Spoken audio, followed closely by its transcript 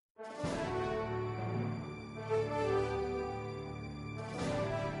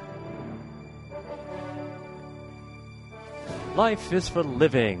Life is for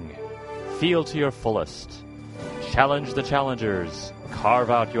living. Feel to your fullest. Challenge the challengers. Carve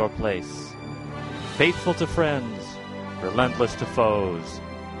out your place. Faithful to friends. Relentless to foes.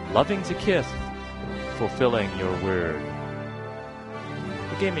 Loving to kiss. Fulfilling your word.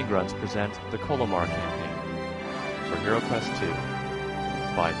 The Gaming Grunts present the Colymar campaign for HeroQuest 2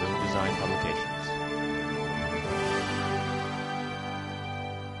 by Moon Design Publications.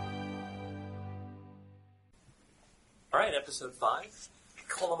 Alright, episode 5,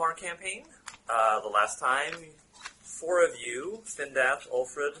 Colymar campaign. The last time, 4 of you, Findath,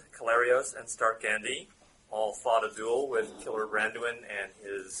 Ulfred, Calarios, and Stark Gandhi, all fought a duel with Killer Branduin and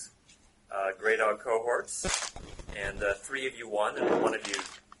his Grey Dog cohorts. And 3 of you won, and 1 of you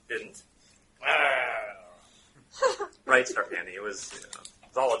didn't. Right, Stark Gandhi, it was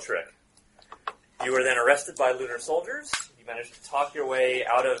all a trick. You were then arrested by lunar soldiers. You managed to talk your way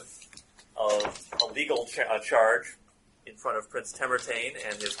out of a legal charge in front of Prince Temertane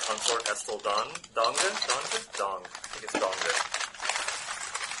and his consort Estel Dong. I think it's Donga.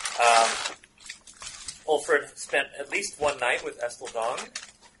 Ulfred spent at least one night with Estel Dong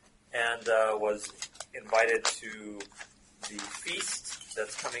and was invited to the feast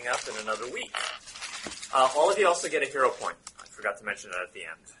that's coming up in another week. All of you also get a hero point. I forgot to mention that at the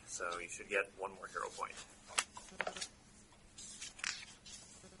end, so you should get 1 more hero point.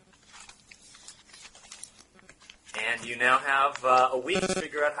 And you now have a week to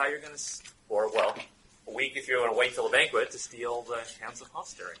figure out how you're going to, a week if you're going to wait till the banquet to steal the Hands of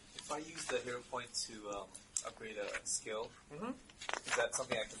Hostary. If I use the hero point to upgrade a skill, is that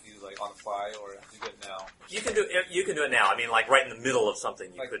something I can do like on the fly, or have to do it now? You can do it now. I mean, like right in the middle of something,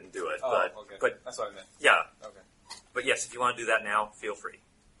 you couldn't do it. Okay. But that's what I meant. Yeah. Okay. But yes, if you want to do that now, feel free.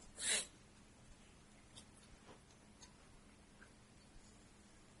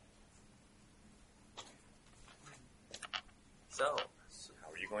 So how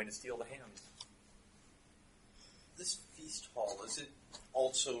are you going to steal the hands? This feast hall, is it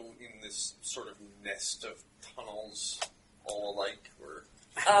also in this sort of nest of tunnels all alike? Or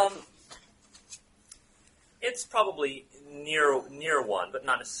It's probably near one, but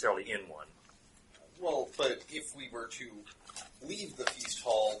not necessarily in one. Well, but if we were to leave the feast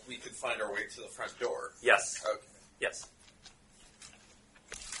hall, we could find our way to the front door. Yes. Okay. Yes.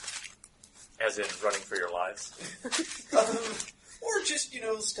 As in running for your lives. Or just,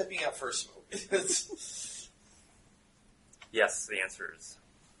 stepping out for a smoke. Yes, the answer is.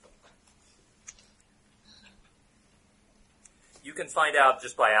 You can find out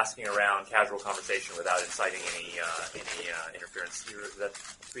just by asking around, casual conversation without inciting any interference. Is that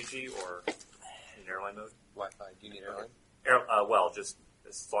 3G or in airline mode? Wi-Fi. Do you need airline? Just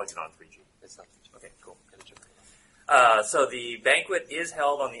as long as you're not on 3G. It's not 3G. Okay, cool. So the banquet is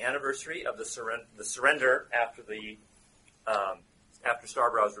held on the anniversary of the surrender after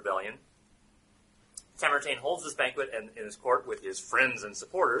Starbrow's rebellion. Temertane holds this banquet in his court with his friends and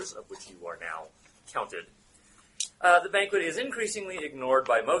supporters, of which you are now counted. The banquet is increasingly ignored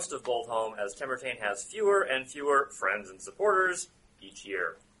by most of Boldhome as Temertane has fewer and fewer friends and supporters each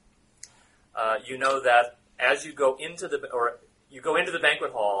year. You know that as you go into the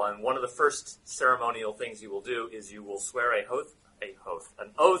banquet hall, and one of the first ceremonial things you will do is you will swear an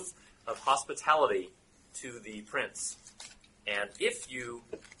oath of hospitality to the prince. And if you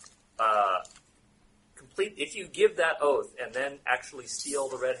if you give that oath and then actually steal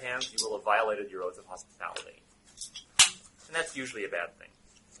the red hands, you will have violated your oath of hospitality. And that's usually a bad thing.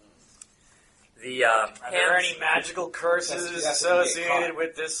 Are there any magical curses associated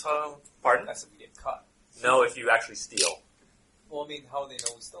with this home? Pardon? That's if you get caught. No, if you actually steal. Well, I mean, how do they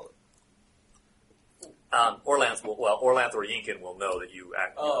know we stole it? Orlanth or Yinkin will know that you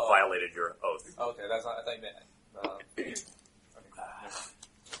violated your oath. Okay, that's not. I thought you meant.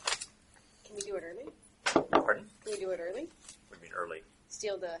 Can we do it early? Pardon? Can we do it early? What do you mean early?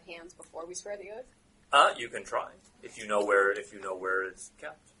 Steal the hands before we swear the oath? You can try if you know where it's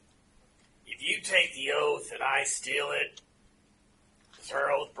kept. If you take the oath and I steal it, is her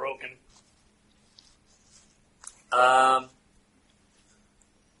oath broken?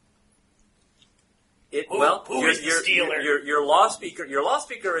 Who's the stealer? Your law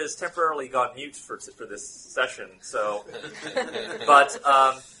speaker is temporarily gone mute for this session. So, but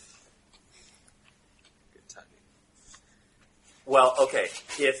good timing. Well, okay.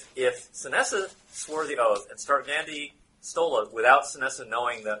 If Sinessa swore the oath and Stark Gandhi stole it without Sinessa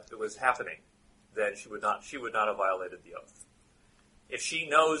knowing that it was happening, then she would not have violated the oath. If she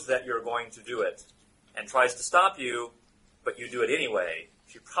knows that you're going to do it and tries to stop you, but you do it anyway,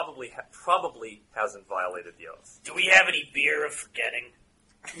 she probably hasn't violated the oath. Do we have any beer of forgetting?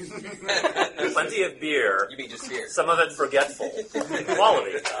 Plenty of beer. You mean just beer? Some of it forgetful in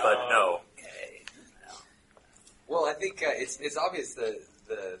quality, but no. Okay. Well, I think it's obvious the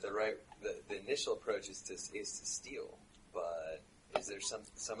initial approach is to steal, but is there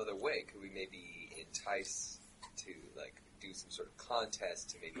some other way? Could we maybe entice to do some sort of contest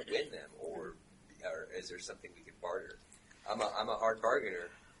to maybe win them, or is there something we could barter? I'm a hard bargainer,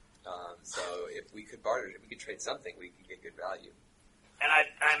 so if we could barter, if we could trade something, we could get good value. And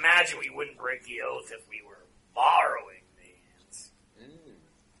I imagine we wouldn't break the oath if we were borrowing the hands.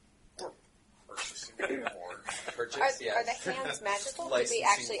 Purchasing more. Purchase, yes. Are the hands magical? Do we Licensing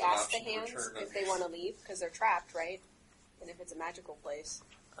actually an ask the option to hands return if them. they want to leave? Because they're trapped, right? And if it's a magical place.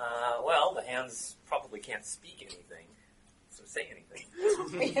 Well, the hands probably can't speak anything, so say anything.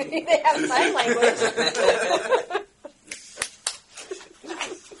 They have sign language.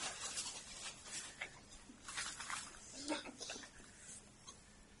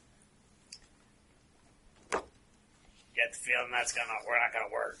 Get the feeling we're not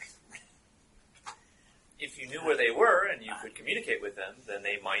gonna work. If you knew where they were and you could communicate with them, then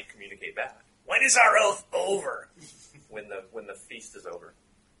they might communicate back When is our oath over? when the feast is over.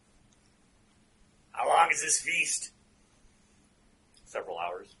 How long is this feast? Several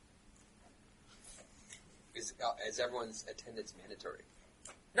hours. Is everyone's attendance mandatory?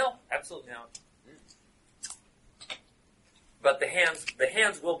 No, absolutely not. But the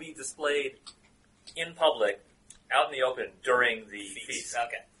hands will be displayed in public, out in the open during the feast.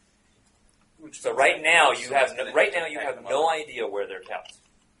 Okay. So right now you have no idea where they're kept,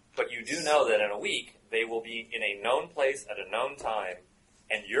 but you do know that in a week they will be in a known place at a known time,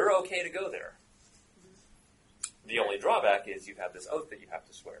 and you're okay to go there. The only drawback is you have this oath that you have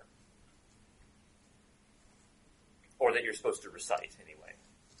to swear, or that you're supposed to recite anyway.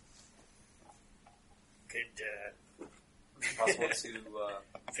 Could Possible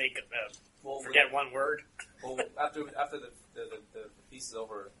to forget one word? Well, after the feast is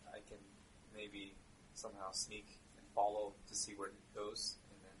over, I can maybe somehow sneak and follow to see where it goes,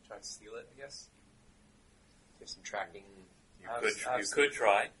 and then try to steal it. I guess. There's some tracking. You could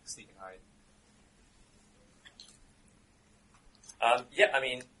try. Sneak and hide. Yeah, I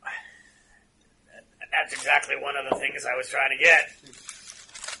mean, That's exactly one of the things I was trying to get.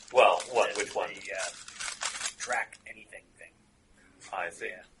 well, what? Which one? The track anything thing. I see.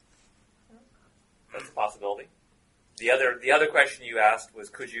 Yeah. That's a possibility. The other question you asked was,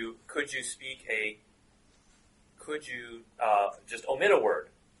 could you just omit a word?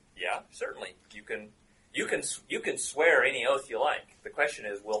 Yeah, certainly. You can swear any oath you like. The question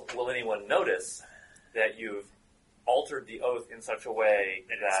is, will anyone notice that you've altered the oath in such a way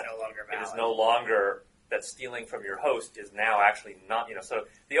that it's no longer it is valid. no longer, that stealing from your host is now actually not, so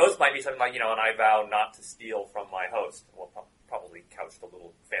the oath might be something like, and I vow not to steal from my host. Well, probably couched a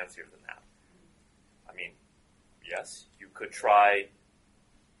little fancier than that. I mean, yes, you could try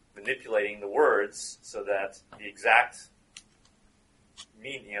manipulating the words so that the exact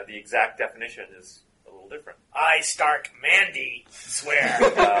the exact definition is a little different. I, Stark Mandy, swear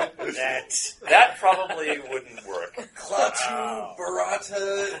That probably wouldn't work. Klaatu,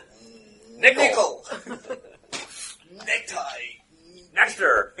 Barata, Nickel. Necktie.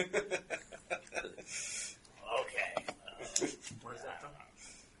 Nectar. Okay. Where's that from?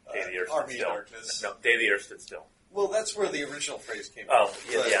 Day of the Earth Army Stood Still. Darkness. No, Day of the Earth Stood Still. Well, that's where the original phrase came Oh,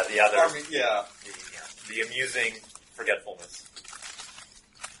 from. yeah, the other. Army, yeah. The amusing forgetfulness.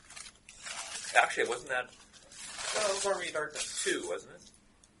 Actually, wasn't that Well, it was Army of Darkness. 2, wasn't it?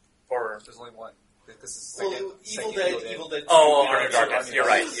 Or There's only one. This is Well, second, Evil Dead 2. oh, Army Army of Darkness. Army You're of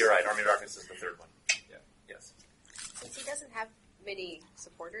right. Darkness. You're right. Army of Darkness is the third one. Yeah. Yes. Since he doesn't have many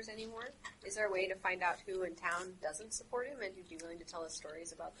supporters anymore, is there a way to find out who in town doesn't support him, and who'd be willing to tell us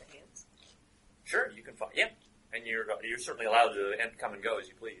stories about the hands? Sure, you can find. Yeah, and you're certainly allowed to come and go as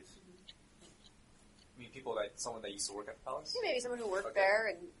you please. I mean, someone that used to work at the palace. Yeah, maybe someone who worked Okay. there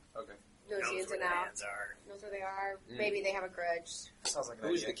and Okay. knows the ins where and the outs, hands are. knows where they are. Maybe they have a grudge. Sounds like an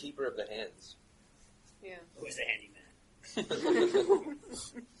Who's idea. the keeper of the hands? Yeah. Who's the handyman?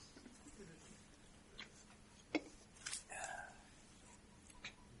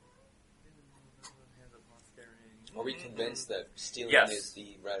 Are we convinced that stealing Yes. is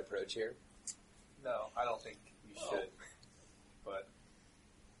the right approach here? No, I don't think you should. But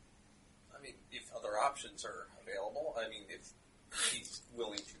I mean, if other options are available, if he's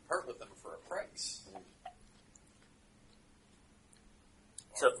willing to part with them for a price.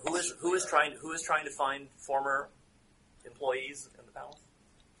 So who is trying to find former employees in the palace?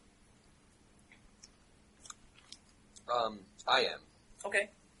 I am. Okay.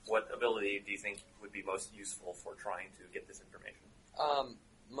 What ability do you think would be most useful for trying to get this information?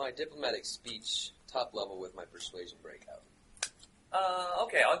 my diplomatic speech top level with my persuasion breakout.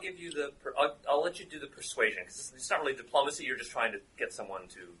 Okay, I'll give you the. I'll let you do the persuasion because it's not really diplomacy. You're just trying to get someone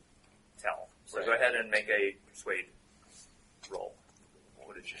to tell. So Right. go ahead and make a persuade roll.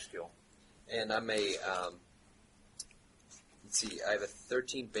 What is your skill? And I'm a, let's see, I have a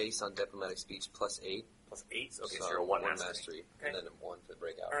 13 base on diplomatic speech plus 8. Plus 8. Okay, so you're a 1 mastery. Okay. And then a 1 for the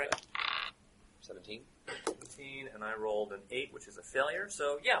breakout. All right. 17. 17, and I rolled an 8, which is a failure.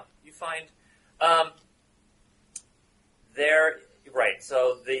 So yeah, you find there. Right.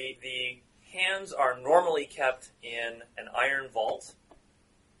 So the hands are normally kept in an iron vault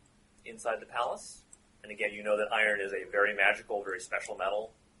inside the palace. And again, you know that iron is a very magical, very special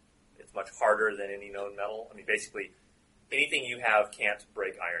metal. It's much harder than any known metal. I mean, basically, anything you have can't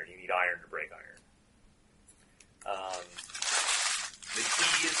break iron. You need iron to break iron.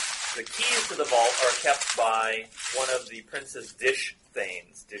 The keys to the vault are kept by one of the prince's dish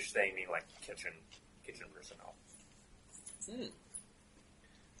thanes. Dish thane meaning like kitchen personnel.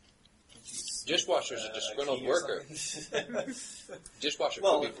 Dishwasher's a disgruntled worker. Dishwasher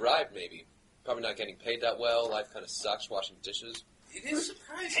Well, could be bribed, maybe. Probably not getting paid that well. Life kind of sucks washing dishes. It is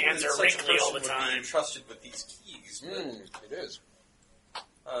surprising Hands that are such a wrinkly all person the would time. be entrusted with these keys. But, It is.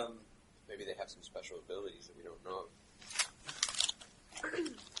 um, Maybe they have some special abilities that we don't know of.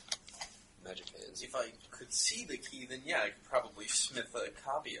 Magic hands. if I could see the key, then yeah, I could probably smith a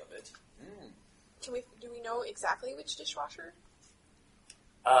copy of it. Do we know exactly which dishwasher?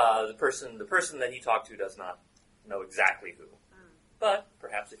 The person that he talked to does not know exactly who. But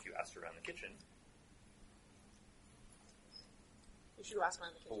perhaps if you asked around the kitchen. You should go ask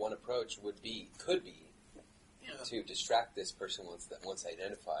around the But kitchen. one approach could be Yeah. to distract this person once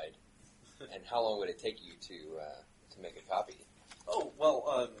identified. And how long would it take you to make a copy? Oh,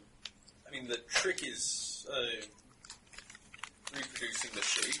 well, I mean, the trick is reproducing the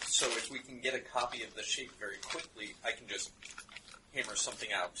shape, so if we can get a copy of the shape very quickly, I can just hammer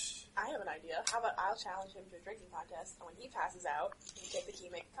something out. I have an idea. How about I'll challenge him to a drinking contest, and when he passes out, you take the key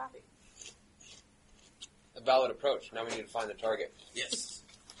and make a copy. A valid approach. Now we need to find the target. Yes.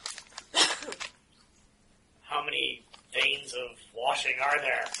 How many veins of washing are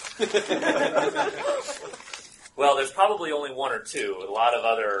there? Well, there's probably only one or two. A lot of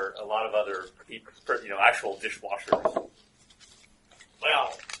other people, actual dishwashers.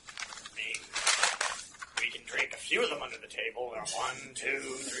 Well, I mean, we can drink a few of them under the table. 1, 2,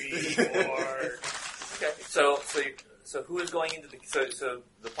 3, 4. Okay. So who is going into the? So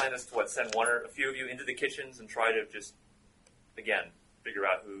the plan is to send one or a few of you into the kitchens and try to just again figure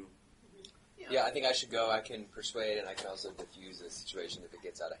out who. Yeah, I think I should go. I can persuade, and I can also diffuse the situation if it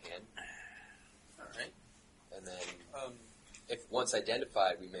gets out of hand. All right. And then, if once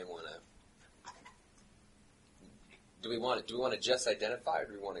identified, we may want to. Do we want to just identify, or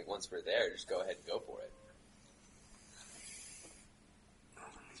do we want to, once we're there, just go ahead and go for it? I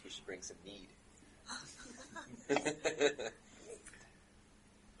guess we should bring some need. Do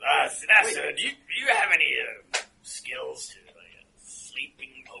you have any skills to like a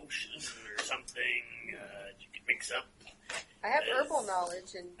sleeping potion or something you could mix up? I have herbal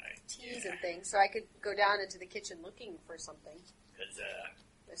knowledge and teas and things, so I could go down into the kitchen looking for something. Because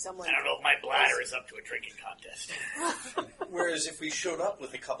If someone I don't know if my bladder is up to a drinking contest. Whereas if we showed up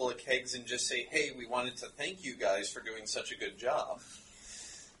with a couple of kegs and just say, hey, we wanted to thank you guys for doing such a good job.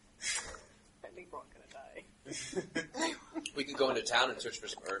 I think we're all gonna die. We could go into town and search for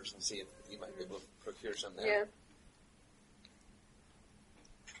some herbs and see if you might be able to procure some there. Yeah.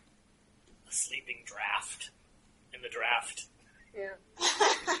 A sleeping draft in the draft. Yeah.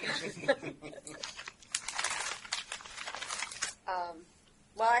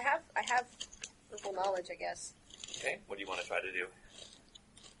 Well, I have herbal knowledge, I guess. Okay. What do you want to try to do?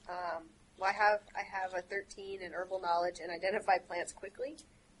 Well, I have a 13 in herbal knowledge and identify plants quickly.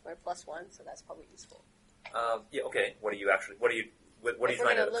 My +1, so that's probably useful. Yeah. Okay. What are you If we're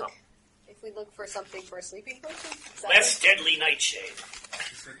trying to gonna accomplish? If we look for something for a sleeping potion, is that Less deadly nightshade.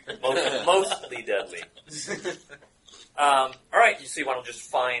 Mostly deadly. All right. So you want to just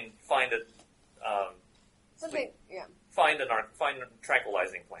find something? Yeah. find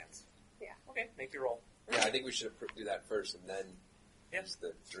tranquilizing plants. Yeah. Okay. Make your roll. Yeah, I think we should do that first, and then use the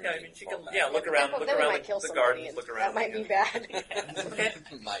Yeah. drinking. I mean, you fall can. back. Yeah. Look around. Look Then we around might kill the somebody, garden. and Look around. that might be yeah. bad. Okay.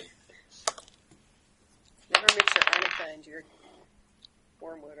 Might. Never mix your arnica into your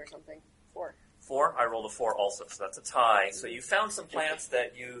wormwood or something. 4. 4. I rolled a 4 also, so that's a tie. So you found some plants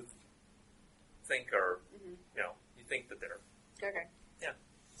that you think are, you think that they're. Okay.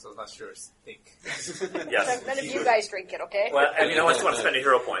 So it's not sure. Think. Yes. None of you guys drink it, okay? Well, and I just want to spend a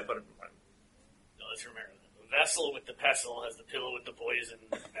hero point, but No, let's remember vessel with the pestle has the pillow with the poison.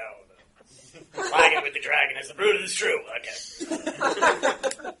 No, the flagon with the dragon has the brood of the shrew.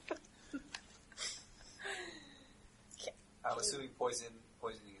 Okay. I'm assuming poisoning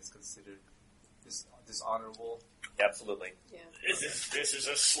is considered dishonorable. Absolutely. Yeah. This is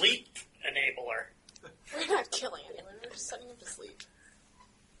a sleep enabler We're not killing anyone. We're just sending him to sleep.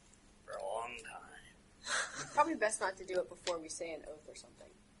 for a long time. Probably best not to do it before we say an oath or something.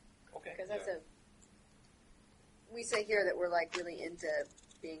 Okay. Because that's we say here that we're like really into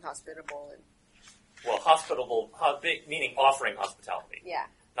being hospitable and Well, hospitable, meaning offering hospitality, yeah.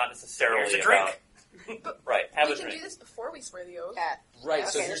 not necessarily Here's a drink. about. Right, have We a can drink. do this before we swear the oath. Yeah. Right,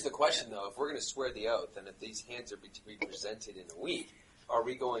 so Okay. here's the question, though. If we're going to swear the oath, and if these hands are to be presented in a week, are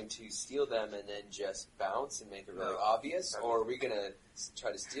we going to steal them and then just bounce and make it really obvious? Or are we going to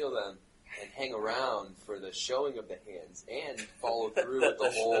try to steal them and hang around for the showing of the hands and follow through with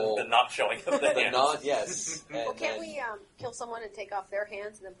the whole... the not showing of the the hands. not, yes. And Well, can't then- we kill someone and take off their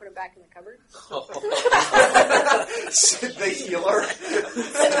hands and then put them back in the cupboard? The healer.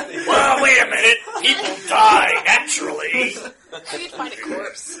 Well, wait a minute. People die naturally. We could find a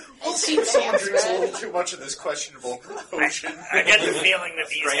corpse. We'll And see keep if the someone hands drinks a red. little too much of this questionable potion. I get the feeling that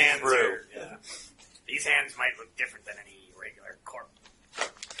these Strange hands brew. are, these hands might look different than any regular corpse.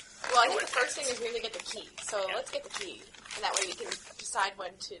 Well, I think the first thing is we have to get the key. So let's get the key. And that way we can decide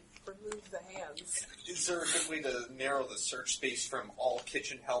when to remove the hands. Is there a good way to narrow the search space from all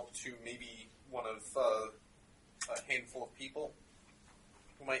kitchen help to maybe one of a handful of people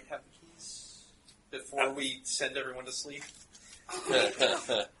who might have the keys before we send everyone to sleep?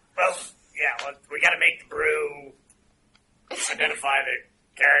 Well, yeah, well, we gotta make the brew, identify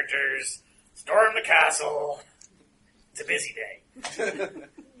the characters, storm the castle. It's a busy day.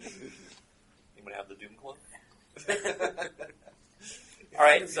 Anybody have the Doom Cloak? All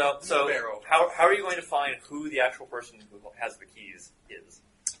right, so Barrow. how are you going to find who the actual person who has the keys is?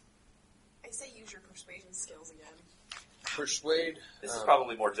 I say use your persuasion skills again. Persuade. This is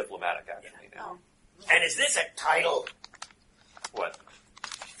probably more diplomatic, actually. Now. And is this a title? What?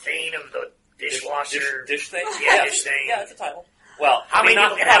 Thane of the dishwasher? Dish thing? Yeah, dish thing. Yeah, it's a title. Well, How I mean, many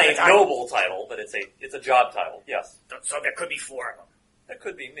not people can have a the title? noble title, but it's a job title. Yes, So there could be 4 of them. there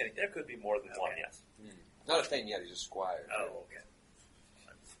could be many. There could be more than one. Yes. Not a thing yet, he's a squire. Oh, okay.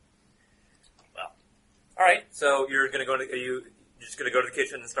 All right. So you're going to go to you're just going to go to the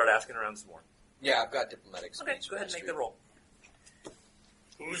kitchen and start asking around some more. Yeah, I've got diplomatic speech. Okay. Go ahead and make the roll.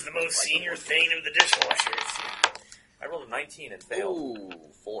 Who's the most senior Thane of the dishwashers? I rolled a 19 and failed. Ooh,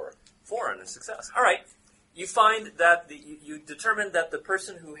 4. 4 and a success. All right. You find that you determine that the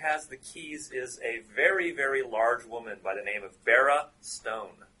person who has the keys is a very, very large woman by the name of Berra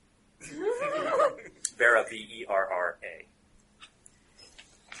Stone. Berra, B-E-R-R-A.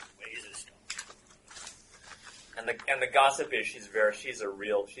 Weighs a stone. And the gossip is she's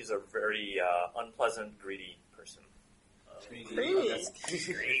a very unpleasant, greedy person. Greedy. That's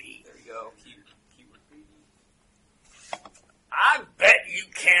Greedy. There you go. Keyword greedy. I bet you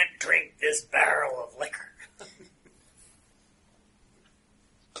can't drink this barrel of liquor.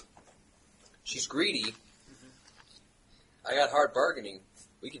 She's greedy. I got hard bargaining.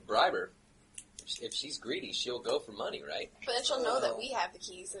 We could bribe her. If she's greedy, she'll go for money, right? But then she'll know that we have the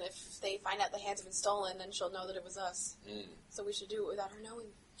keys, and if they find out the hands have been stolen, then she'll know that it was us. So we should do it without her knowing.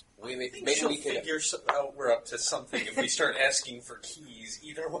 Maybe she'll we could. figure out we're up to something if we start asking for keys.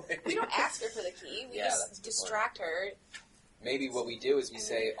 Either way, We don't ask her for the key. We Yeah, that's a just good distract her. Maybe what we do is we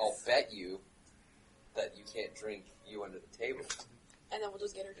say, "I'll bet you that you can't drink you under the table." And then we'll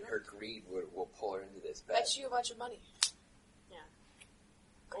just get her drunk. Her greed will pull her into this bet. Bet you a bunch of money. Yeah.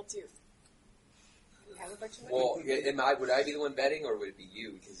 Gold tooth. You have a bunch of money? Well, would I be the one betting, or would it be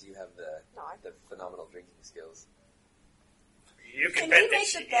you because you have No, I- the phenomenal drinking skills? You can Can bet you that make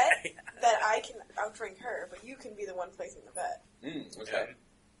she... the bet that I can outdrink her, but you can be the one placing the bet? Okay.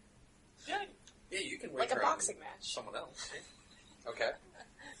 yeah, you can Like a wager on boxing match, someone else. Okay.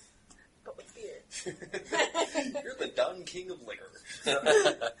 but with beer. You're the Dun King of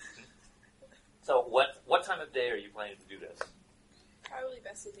liquor. So what time of day are you planning to do this? Probably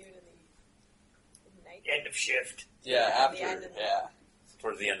best to do it in the night. End of shift. Yeah, The after. end of the- Yeah.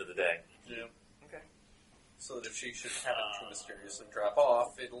 Towards the end of the day. Yeah. Okay. So that if she should happen to mysteriously drop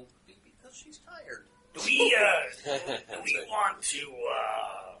off, it'll be because she's tired. Do we That's it. want to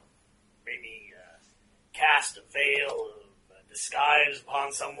maybe cast a veil of disguise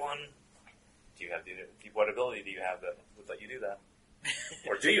upon someone? Do you have what ability do you have that would let you do that?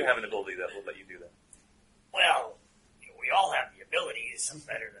 Or do you have an ability that will let you do that? Well, we all have the abilities, some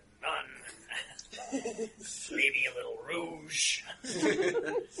better than none. Maybe a little rouge,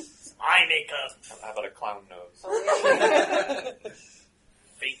 some eye makeup, How about a clown nose?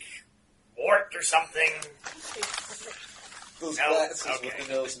 Fake wart or something. Those No, glasses okay. with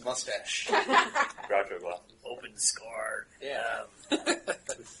the nose and mustache. Groucho glasses. Open score. Yeah.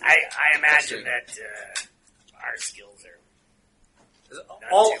 I imagine that our skills are.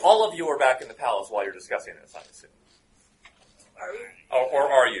 All of you are back in the palace while you're discussing this, I assume. Are we? Or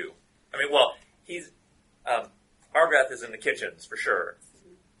are you? I mean, well, Argrath is in the kitchens, for sure.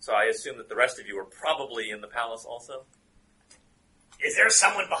 So I assume that the rest of you are probably in the palace also? Is there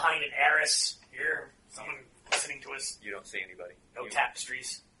someone behind an arras here? Someone listening to us? You don't see anybody. No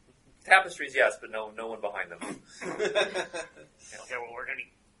tapestries? Tapestries, yes, but no one behind them. Okay, well, we're going to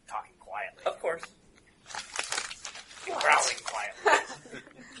be talking quietly. Of course. Growling quietly.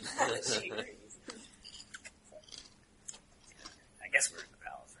 I guess we're in the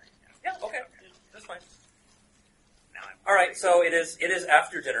palace, right? Yeah, okay. That's fine. Now I'm All right, so it is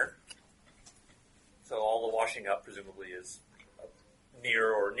after dinner. So all the washing up presumably is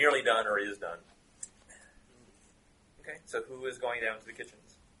near or nearly done or is done. Okay, so who is going down to the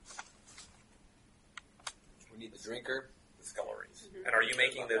kitchens? We need the drinker. The sculleries. And are you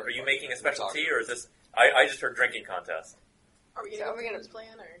making a special Talking. tea or is this? I just heard drinking contest. Are we So going are we to gonna- this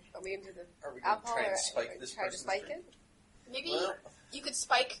plan, or Are we into the Are we going to alcohol try or and spike this try to person's spike drink? it? maybe Well- you could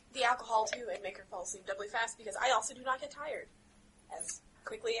spike the alcohol too and make her fall asleep doubly fast? Because I also do not get tired as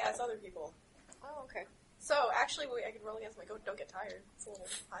quickly as other people. Oh, okay. So actually, I could roll against my don't get tired. It's a little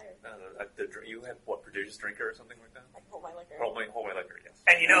higher. You have what, prodigious drinker or something like that? I can hold my liquor. Hold my liquor, yes.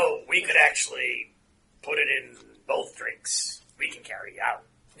 And we could actually put it in both drinks. We can carry out.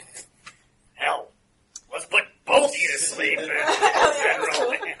 Hell, let's put both of you to sleep and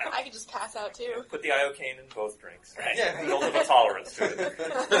roll it. I could just pass out too. Put the iocane in both drinks. Right. Yeah. Build up a tolerance to it.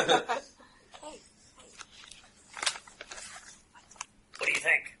 Hey, What do you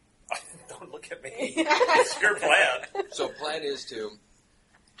think? Don't look at me. It's your plan. So plan is to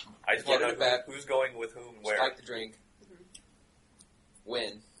I just want to Get it know back. who's going with whom where. spike the drink,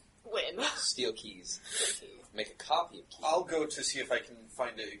 win, win. steal keys, make a copy of keys. I'll go to see if I can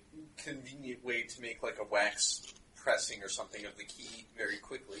find a convenient way to make like a wax pressing or something of the key very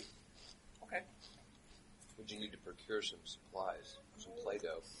quickly. Okay. Would you need to procure some supplies, some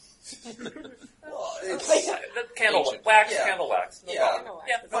Play-Doh? Well, it's, The candle Ancient. wax, Yeah. candle wax. No Yeah. problem. Candle wax.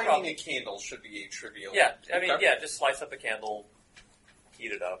 Yeah, no problem. finding a candle should be a trivial. Yeah, I mean, Okay. yeah, just slice up a candle,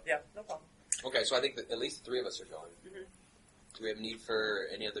 heat it up. Yeah, no problem. Okay, so I think that at least 3 of us are going. Do we have need for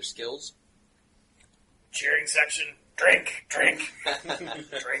any other skills? Cheering section. Drink. Drink.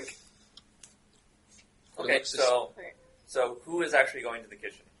 Okay, Alexis? so who is actually going to the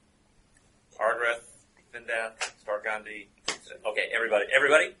kitchen? Argrath, Vindath, Stargandhi. Okay, everybody.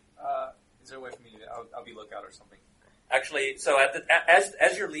 Is there a way for me to? I'll be lookout or something. Actually, so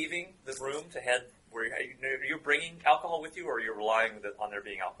as you're leaving the room to head, are you bringing alcohol with you, or are you relying on there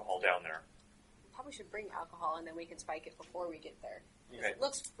being alcohol down there? Probably should bring alcohol and then we can spike it before we get there. Okay. It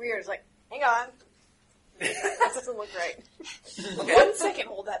looks weird. It's like, Hang on. that doesn't look right. Okay. 1 second,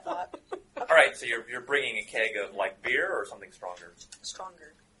 hold that thought. All right, so you're bringing a keg of like beer or something stronger.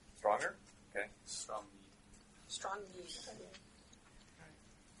 Stronger. Stronger. Okay. Strong. Strong meat.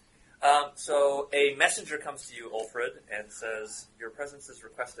 So a messenger comes to you, Ulfred, and says, "Your presence is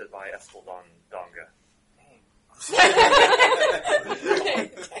requested by Eskel Donga."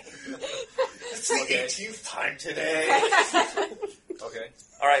 It's the Okay. 18th time today. Okay.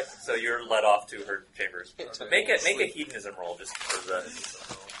 All right, so you're led off to her chambers. Okay. Make a hedonism roll just for the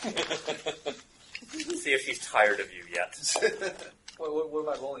see if she's tired of you yet. What am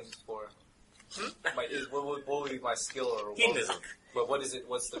I rolling for? What would be my skill or Hedonism. But what is it?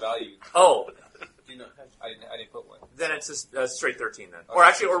 What's the value? Oh, Do you not have I didn't put one. then it's a straight 13 then, or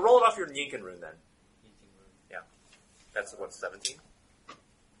actually, or roll it off your Yinkin rune then. That's what 17 I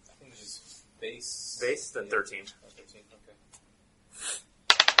think it's just base. base, then 13. Oh, 13. Okay.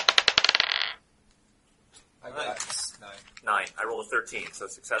 I got 9. 9. I rolled a 13, so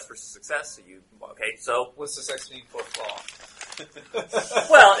success versus success. So you okay? So What's the sex mean for flaw?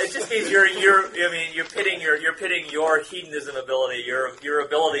 well, it just means you're pitting your hedonism ability, your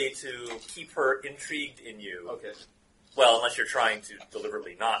ability to keep her intrigued in you. Okay. Well, unless you're trying to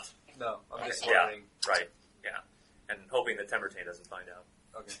deliberately not. No, I'm just Yeah. wondering. Right. Yeah. And hoping that Tembertane doesn't find out.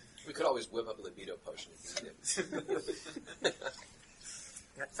 Okay. We could always whip up a libido potion if we needed.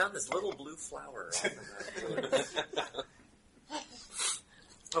 I found this little blue flower.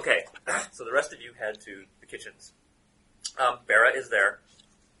 Okay, so the rest of you head to the kitchens. Bera is there.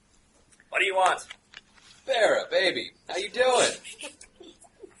 What do you want? Farrah, baby, how you doing?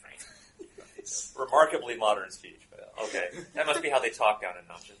 Remarkably modern speech. But okay, that must be how they talk down in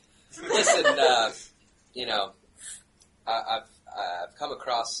Notchin. Listen, I've come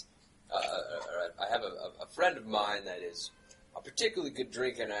across. I have a friend of mine that is a particularly good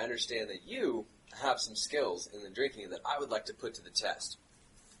drinker, and I understand that you have some skills in the drinking that I would like to put to the test.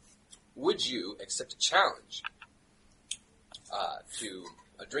 Would you accept a challenge to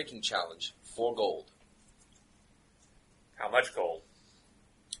a drinking challenge for gold? How much gold?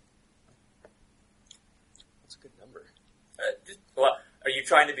 That's a good number. Well, are you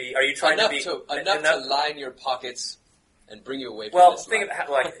trying to be? Are you trying enough to be to line your pockets and bring you away from Well, this think of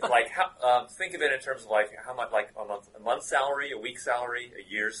life? how think of it in terms of like how much, like a month's salary, a week's salary, a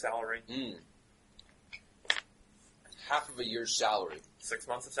year's salary, Half of a year's salary. 6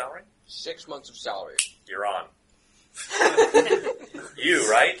 months of salary. 6 months of salary. You're on. You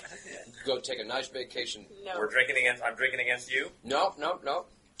right? Go take a nice vacation. No. We're drinking against. I'm drinking against you. No.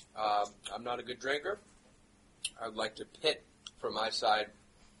 I'm not a good drinker. I would like to pit from my side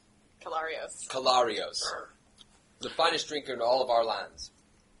Calarios. The finest drinker in all of our lands.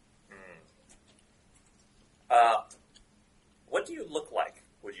 What do you look like?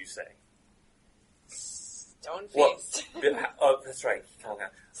 Would you say? Stone Well, faced. oh, that's right.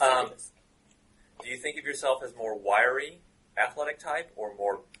 Do you think of yourself as more wiry, athletic type, or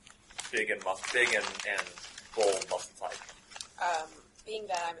more big and bold muscle type? Being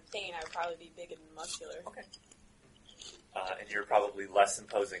that I'm a Thane, I would probably be big and muscular. Okay. And you're probably less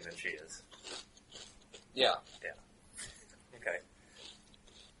imposing than she is. Yeah. Okay.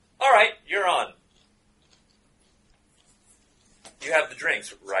 All right, you're on. You have the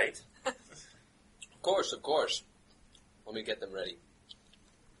drinks, right? Of course. Let me get them ready.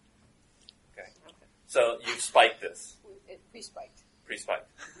 Okay. So you spiked this. Pre-spiked. Pre-spiked.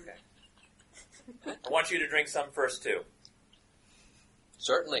 Okay. I want you to drink some first, too.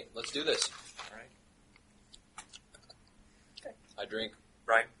 Certainly. Let's do this. All right. Okay. I drink.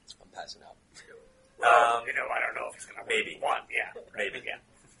 Right. I'm passing out. Well, I don't know if it's going to Maybe. One, yeah. Maybe. Yeah.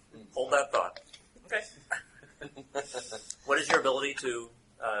 Hold that thought. Okay. What is your ability to,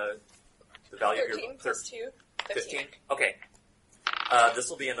 the value of 13 your... plus 2. 15? Okay. This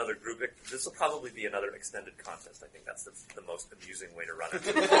will be another group... This will probably be another extended contest. I think that's the most amusing way to run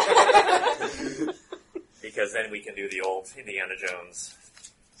it. Because then we can do the old Indiana Jones...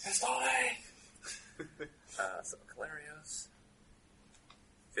 Pistole! So, Calarios...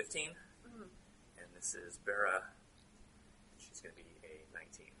 15. Mm-hmm. And this is Bera. She's going to be a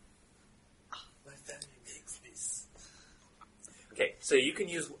 19. My family makes this. Okay, so you can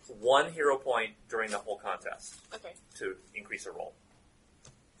use 1 hero point during the whole contest Okay. to increase a roll.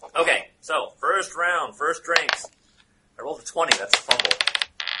 Okay, so first round, first drinks. I rolled a 20, that's a fumble.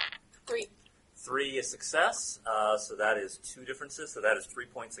 3. 3 is success, so that is 2 differences, so that is 3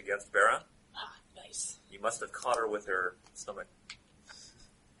 points against Bera. Ah, nice. You must have caught her with her stomach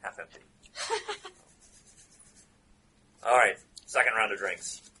half empty. Alright, second round of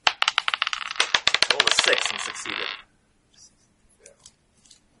drinks. Rolled a 6 and succeeded.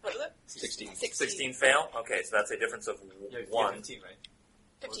 What is it? 16. 16 fail? Okay, so that's a difference of 1. 15, right?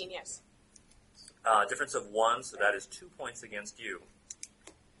 15, yes. Difference of 1, so that is 2 points against you.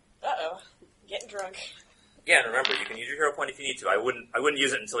 Uh-oh. Getting drunk. Yeah, and remember, you can use your hero point if you need to. I wouldn't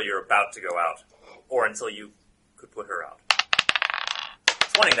use it until you're about to go out, or until you could put her out.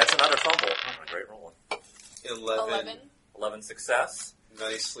 20, that's another fumble. Oh, great roll. 11. 11 success.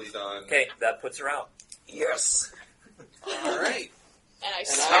 Nicely done. Okay, that puts her out. Yes. All right. And I How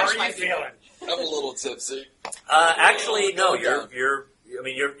smashed are my you feeling? I'm a little tipsy. Actually, no, Go down.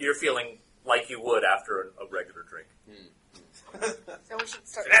 you're feeling like you would after a regular drink. So we should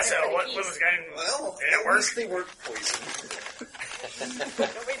start. Vanessa, looking for what the was keys. going Well, Did it at work? least they weren't poisoned.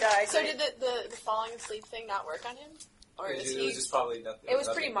 Nobody died. So did the falling asleep thing not work on him? Or It is was he... just probably nothing. It was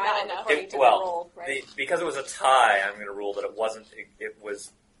pretty nothing. mild Not enough. according to the Well, roll, right? because it was a tie, I'm going to rule that it wasn't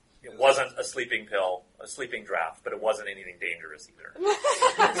a sleeping pill, a sleeping draft, but it wasn't anything dangerous either.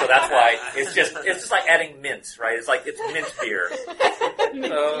 So that's why it's just like adding mint, right? It's like it's mint beer.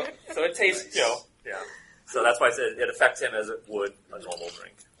 So it tastes, yeah. So that's why it affects him as it would a normal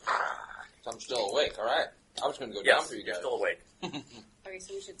drink. I'm still awake. All right. I was going to go down Yes, for you you're guys. still awake. Okay,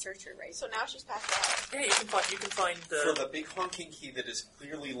 so we should search her, right? So now she's passed out. Yeah, you can find For the big honking key that is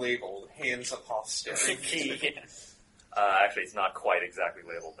clearly labeled, hands apothecary. key. Actually, it's not quite exactly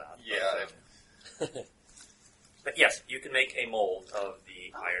labeled that. Yeah. But yes, you can make a mold of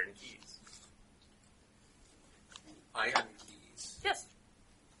the iron keys. Iron keys. Yes.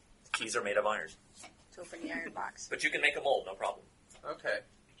 The keys are made of iron. To open the iron box. But you can make a mold, no problem. Okay.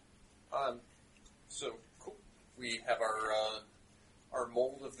 So cool. We have our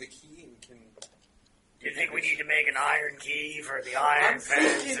mold of the key and can Do you think we need to make an iron key for the iron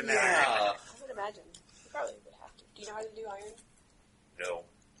fence and that? I would imagine. You probably would have to. Do you know how to do iron? No.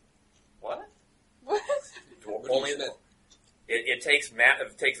 What? What? Only it takes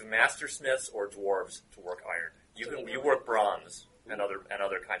master smiths or dwarves to work iron. You work bronze and other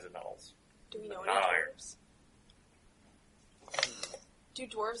kinds of metals. Do we know any Not iron. dwarves? Do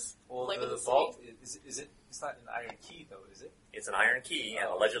dwarves Well, live in the the vault city? is it? It's not an iron key though, is it? It's an iron key and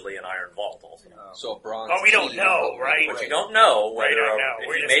allegedly an iron vault also. So a bronze. Oh, we don't key know, would- right? But you don't know whether don't know. if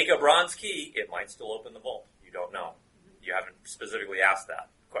We're you just- make a bronze key, it might still open the vault. You don't know. You haven't specifically asked that.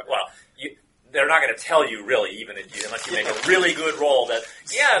 Well, they're not going to tell you really, even unless you make a really good roll. That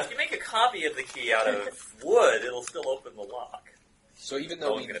if you make a copy of the key out of wood, it'll still open the lock. So even No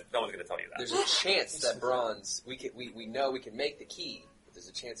though one's going to tell you that. there's a chance that bronze, we know we can make the key, but there's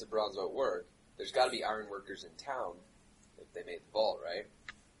a chance that bronze won't work. There's got to be iron workers in town if they made the vault, right?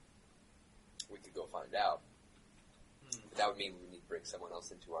 We could go find out. But that would mean we need to bring someone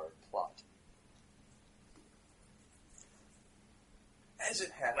else into our plot. As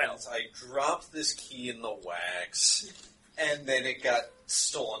it happens, I dropped this key in the wax, and then it got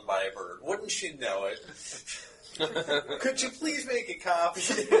stolen by a bird. Wouldn't you know it? Could you please make a copy?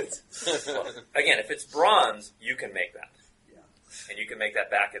 Well, again, if it's bronze, you can make that. Yeah. And you can make that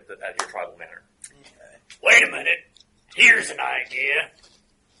back at your tribal manor. Okay. Wait a minute. Here's an idea.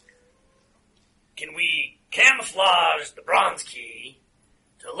 Can we camouflage the bronze key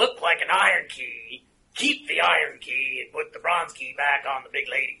to look like an iron key, keep the iron key, and put the bronze key back on the big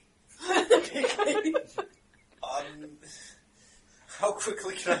lady? How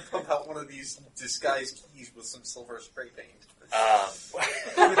quickly can I pump out one of these disguised keys with some silver spray paint?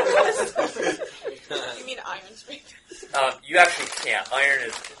 You mean iron spray? You actually can't. Iron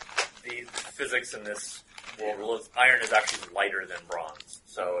is the physics in this world. Iron is actually lighter than bronze,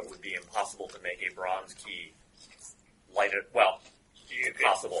 so it would be impossible to make a bronze key lighter. Well, You could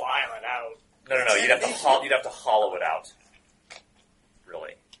Possible. file it out. no. You'd have to hollow it out.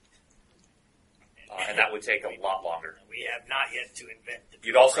 Really, and that would take a lot longer. We have not yet to invent the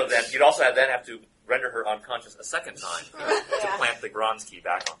You'd also then have to render her unconscious a second time to Yeah. plant the bronze key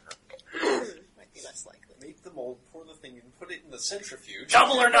back on her. Might be less likely. Make the mold, pour the thing, and put it in the centrifuge.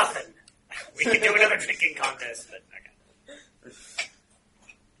 double or nothing. We could do another drinking contest, but okay.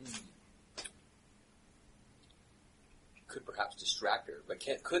 Could perhaps distract her, but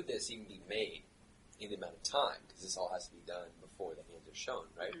could this even be made in the amount of time? Because this all has to be done before the hands are shown,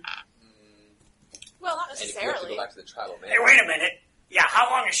 right? Well, not And if we have to necessarily. go back to the tribal man, Hey, wait a minute. Yeah, how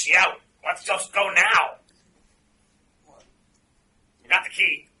long is she out? Let's just go now. You got the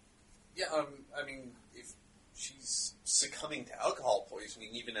key. Yeah, I mean, if she's succumbing to alcohol poisoning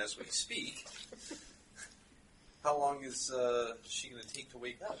even as we speak, how long is she going to take to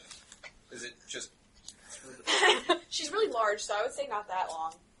wake up? Is it just through the... She's really large, so I would say not that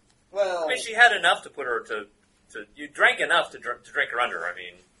long. Well, I mean, she had enough to put her to you drank enough to drink her under. I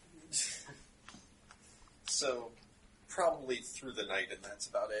mean, so probably through the night, and that's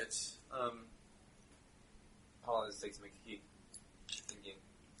about it. How long does it take to make a key?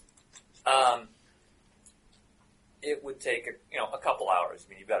 In-game. it would take a couple hours. I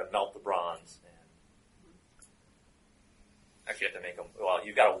mean, you've got to melt the bronze, and actually you have to make them. Well,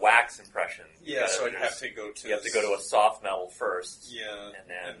 you've got a wax impression. Yeah, so I'd have to go to... You have to go to a soft metal first. Yeah,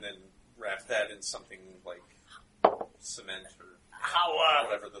 and then wrap that in something like cement or How,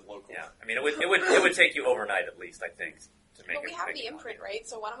 whatever the local... Yeah, I mean, it would take you overnight at least, I think, to make But it. we have make the it imprint, right?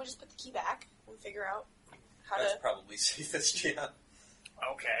 So why don't we just put the key back and figure out how That's to... probably safest, yeah.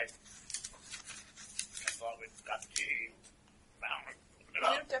 okay. I thought we'd got the key. Found it. Open it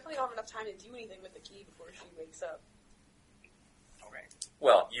We up. definitely don't have enough time to do anything with the key before she wakes up. Okay.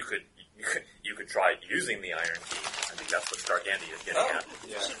 Well, you could try using the iron key. I think that's what Stark Andy is getting at.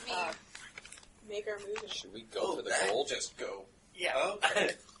 Yeah. Should we make our move? And should we go for the that gold? just go. Yeah.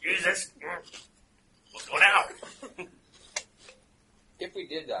 Okay. Use this. Let's go now. If we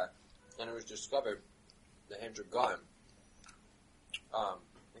did that, and it was discovered the hands are gone,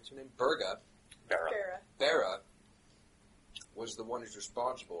 what's her name? Vera. Farrah. Farrah was the one who's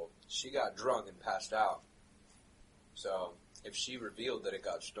responsible. She got drunk and passed out. So if she revealed that it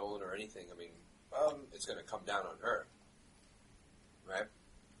got stolen or anything, I mean, it's going to come down on her, right?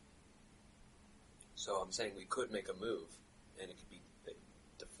 So I'm saying we could make a move, and it could be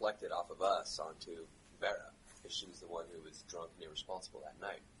deflected off of us onto Vera, because she was the one who was drunk and irresponsible that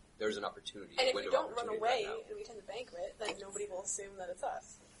night. There's an opportunity. And a if we window of don't run opportunity away right now. and we attend the banquet, then nobody will assume that it's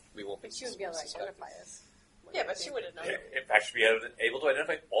us. We won't be But she would be able to suspected. identify us. Yeah, but she wouldn't know. In fact, she'd be able to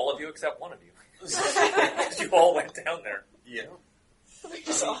identify all of you except one of you. Because you all went down there. Yeah.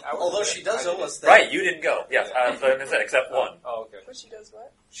 Although she does owe us that. Right, you didn't go. Yes, except one. Oh, okay. But she does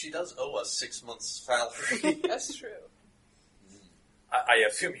what? She does owe us 6 months' salary. That's true. I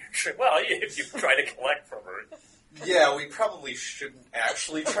assume you're sure. Well, if you try to collect from her. Yeah, we probably shouldn't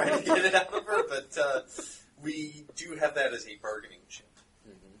actually try to get it out of her, but we do have that as a bargaining chip.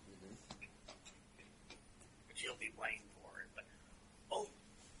 But she'll be blamed for it. But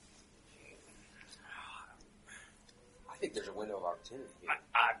I think there's a window of opportunity here.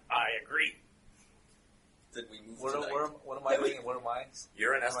 I agree. Did we move What tonight? am I doing and what am I?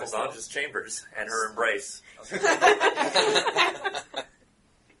 You're in Esteldange's chambers and her embrace.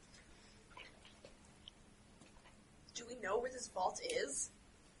 Do we know where this vault is?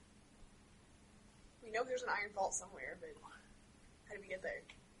 We know there's an iron vault somewhere, but how did we get there?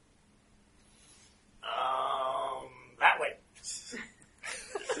 That way.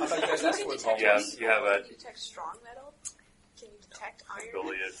 I thought you guys asked for the vault. Yes, you have a Can you detect strong metal? Can you detect iron?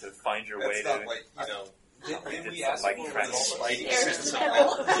 ability to find your way That's to. not like, Didn't we It's ask like for the track vault? Spidey There's sense.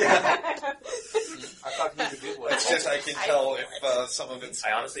 metal. I thought you could do one. It's just I can tell if some of it's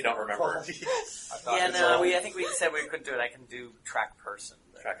I honestly don't remember. quality. I thought Yeah, it's no, all- I think we said we couldn't do it. I can do track person.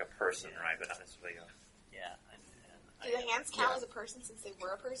 But Track a person, right? But not necessarily. yeah. Do the hands count as a person since they were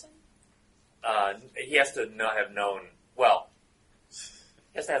a person? He has to have known. Well,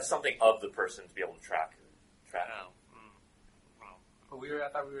 he has to have something of the person to be able to track. Oh. But I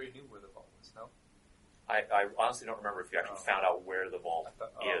thought we already knew where the vault was. No. I honestly don't remember if you actually found out where the vault I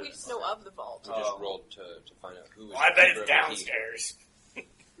thought- is. We just know of the vault. We just rolled to find out who was. Well, I bet the it's keeper of the key.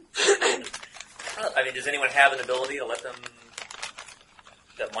 downstairs. I mean, does anyone have an ability to let them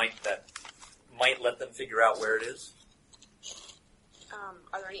that might let them figure out where it is?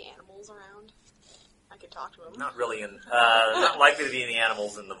 Are there any animals around? I could talk to them. Not really. Not likely to be any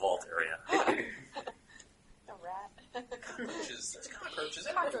animals in the vault area. A rat. Cockroaches. There's cockroaches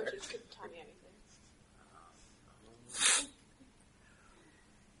everywhere. Cockroaches couldn't tell me anything.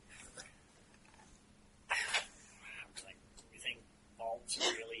 It's like, you think vaults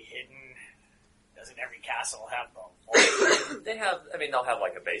are really hidden? Doesn't every castle have a vault? They have. I mean, they'll have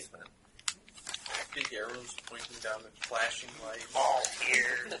like a basement. Big arrows pointing down and flashing lights. Vault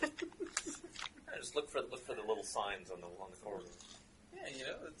here. Just look for the little signs on the corner. Yeah,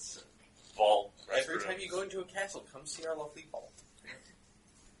 it's Vault. every restroom. time you go into a castle, come see our lovely vault.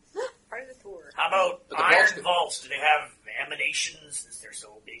 Part of the tour. How about But the iron vault's good. vaults? Do they have emanations since they're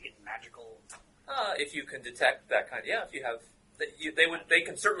so big and magical? If you can detect that kind, yeah. If you have, they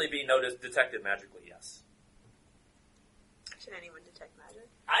can certainly be detected magically. Yes. Can anyone detect magic?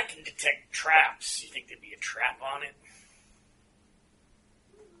 I can detect traps. You think there'd be a trap on it?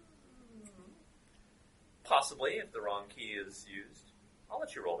 Possibly, if the wrong key is used. I'll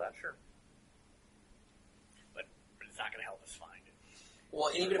let you roll that. Sure. But it's not going to help us find it. Well,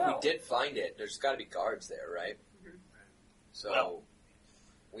 even if we did find it, there's got to be guards there, right? So Well-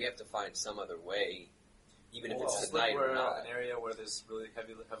 we have to find some other way, even if Well, it's it's at night like or we're not. an area where there's really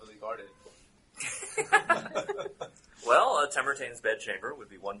heavily guarded. Well, Temertain's bedchamber would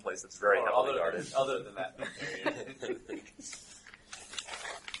be one place that's very Or heavily guarded. Other than that area.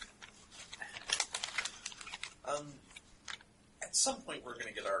 At some point, we're going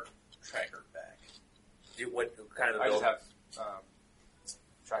to get our tracker back. What kind of I just ability? have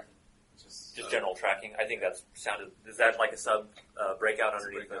tracking. Just general tracking. I think that's sounded. Is that like a sub breakout It's a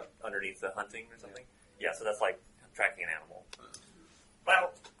underneath breakout. underneath the hunting or something? Yeah. So that's like tracking an animal.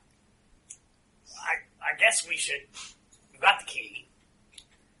 Well, I guess we should. We've got the key.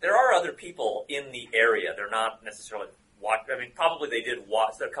 There are other people in the area. They're not necessarily watch. I mean, probably they did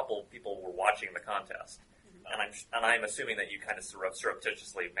watch. A couple of people were watching the contest, and I'm assuming that you kind of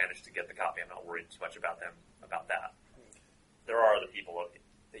surreptitiously managed to get the copy. I'm not worried too much about them about that. There are other people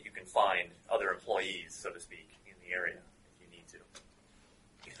that you can find, other employees, so to speak, in the area if you need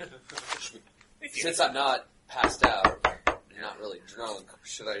to. Since I'm not passed out, not really drunk,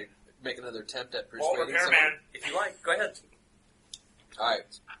 should I make another attempt at Well, persuading repairman. someone? If you like, go ahead. All right,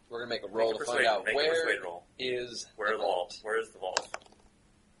 we're gonna make a roll to find out Make a where persuade roll. is Where the the vault? Where is the vault?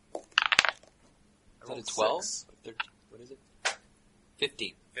 Is that a 12? What is it?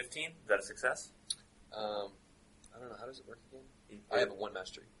 15. 15. Is that a success? I don't know. How does it work again? I have a 1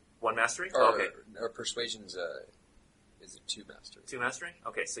 mastery. One mastery. Or, Okay. or persuasion's is a 2 mastery. 2 mastery?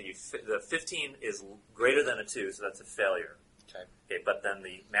 Okay, so the 15 is greater than a 2, so that's a failure. Okay. But then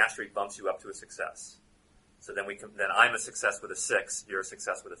the mastery bumps you up to a success. So then then I'm a success with a 6, you're a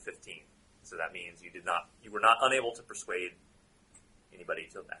success with a 15. So that means you were not unable to persuade anybody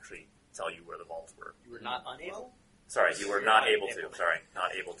to actually tell you where the vaults were. You were not unable? Sorry, you were not able to. Sorry,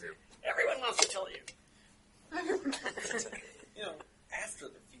 not able to. Everyone wants to tell you.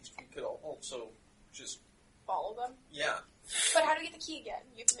 could also just Follow them. yeah. But how do we get the key again?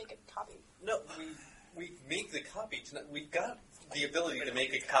 You have to make a copy. No, we make the copy tonight. We've got the ability to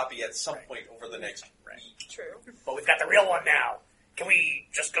make a copy at some point over the next week. True. But we've got the real one now. Can we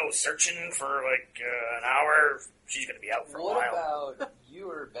just go searching for like an hour? She's going to be out for a What while. about you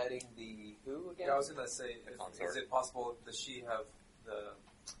were betting the who again? Yeah, I was going to say, consort. is it possible does she have the,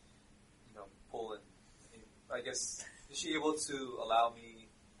 pull and I guess is she able to allow me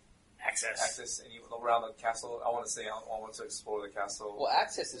access any around the castle? I want to say I want to explore the castle. Well,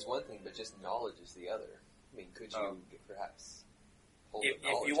 access is one thing, but just knowledge is the other. I mean, could you perhaps hold If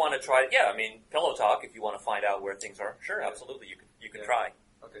knowledge? you want to try, pillow talk. If you want to find out where things are, sure, absolutely, you can Yeah. try.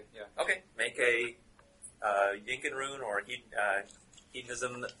 Okay, yeah. Okay, make a Yinkin rune or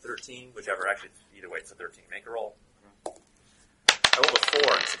hedonism 13, whichever. Actually, either way, it's a 13. Make a roll. I rolled a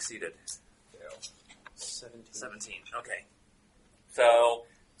 4 and succeeded. 17. Okay. So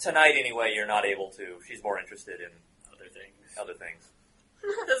tonight, anyway, you're not able to. She's more interested in other things.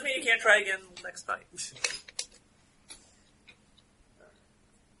 Doesn't mean you can't try again next night.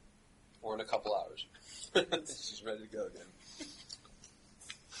 Or in a couple hours. She's ready to go again.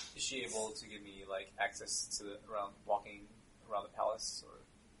 Is she able to give me access to walking around the palace or?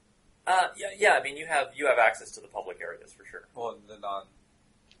 Yeah. I mean, you have access to the public areas for sure. Well, the non.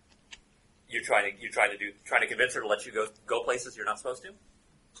 You're trying to convince her to let you go places you're not supposed to.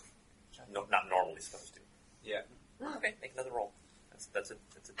 No, not normally supposed to. Yeah. Okay, make another roll. That's a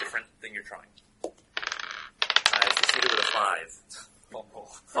different thing you're trying. I succeeded with a 5.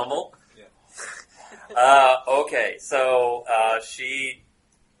 Fumble? Yeah. Okay, so she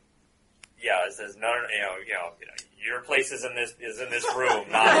says no, your place is in this room.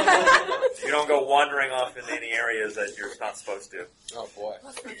 You don't go wandering off into any areas that you're not supposed to. Oh boy.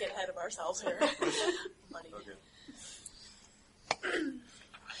 Let's not get ahead of ourselves here. Money. Okay.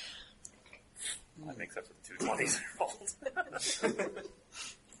 That makes up for the 2 20s I rolled.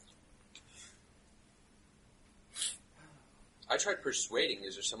 I tried persuading.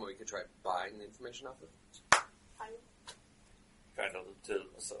 Is there someone we could try buying the information off of? Trying to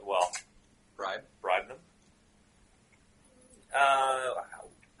Bribe? bribe them.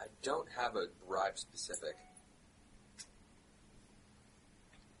 I don't have a bribe specific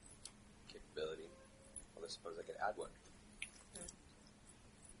capability. Well, I suppose I could add one.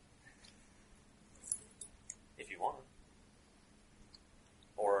 If you want.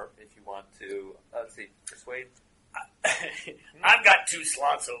 Or if you want to, let's see, persuade. I've got 2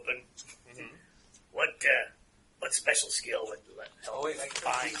 slots open. Mm-hmm. What special skill would help? Oh wait, I can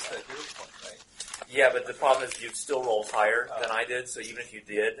find use the hero point, right? Yeah, but the problem is you'd still roll higher than I did, so even if you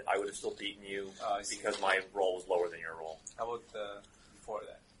did, I would have still beaten you I see. because my roll was lower than your roll. How about before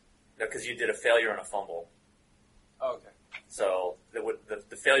that? Because you did a failure and a fumble. Oh, okay. So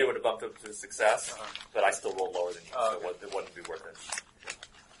the failure would have bumped up to success, but I still rolled lower than you, Oh, so okay. it wouldn't be worth it.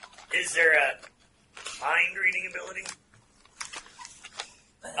 Is there a mind reading ability?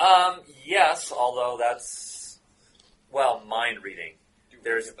 Yes, although that's, mind reading.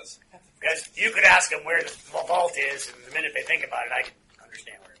 There's Because you could ask them where the vault is, and the minute they think about it, I can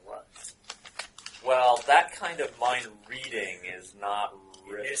understand where it was. Well, that kind of mind reading is not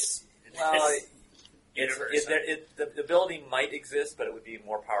really. Well, The ability might exist, but it would be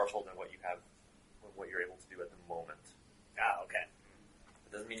more powerful than what you're able to do at the moment. Ah, okay.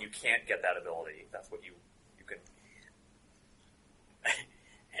 It doesn't mean you can't get that ability. That's what you can.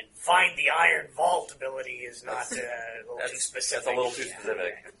 And find the iron vault ability is not a little too specific. That's a little too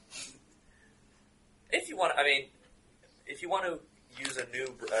specific. If you want to use an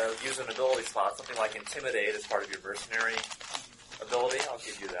ability slot, something like Intimidate as part of your mercenary ability, I'll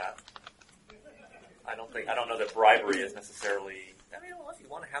give you that. I don't know that bribery is necessarily. If you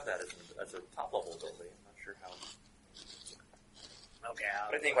want to have that as a top level ability, I'm not sure how. Okay.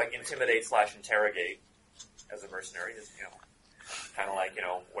 But I think Intimidate/Interrogate as a mercenary is kind of like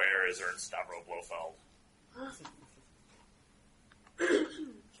where is Ernst Stavro Blofeld?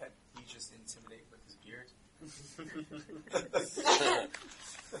 Can't he just intimidate with his beard?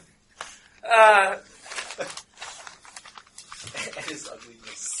 And his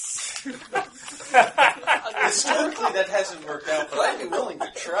ugliness. Historically, that hasn't worked out, but I'd be willing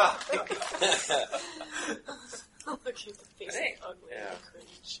to try. Look at the face Hey. of ugly Yeah. and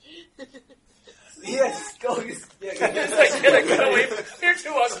cringe. Yes, go. Get away from me. You're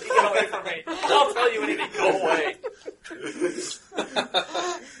too ugly. Get away from me. I'll tell you anything. Go away.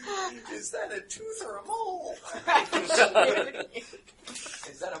 Is that a tooth or a mole?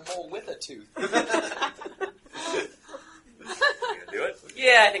 Is that a mole with a tooth? You gonna do it?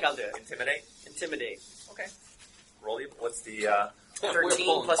 Yeah, I think I'll do it. Intimidate. Intimidate. Okay. Roll you. What's the We're 13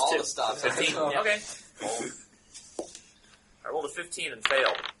 pulling plus all 2. the stops. 15. Okay. I rolled a 15 and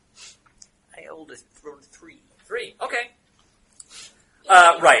failed. I rolled a 3. 3. Okay.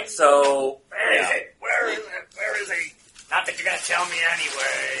 Right. So. Where is it? Where is it? Where is he? Not that you're going to tell me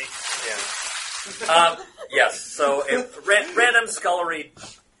anyway. Yeah. Yes. So a random scullery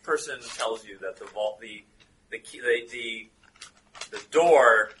person tells you that the vault, the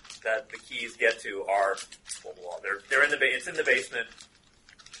door that the keys get to are they're in the it's in the basement.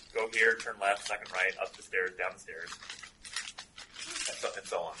 Go here, turn left, second right, up the stairs, down the stairs, and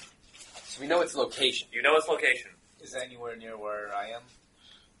so on. So we know its location. You know its location. Is that anywhere near where I am?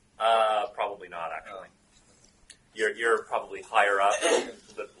 Probably not actually. You're probably higher up,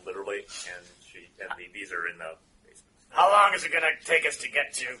 literally, and these are in the basement. How long is it going to take us to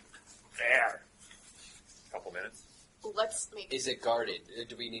get to there? A couple minutes. Let's make. Is it guarded?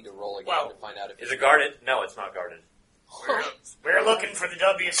 Do we need to roll again Well, to find out if Is it guarded? No, it's not guarded. We're looking for the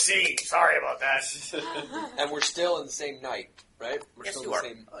WC. Sorry about that. And we're still in the same night, right? We're Yes, still you in the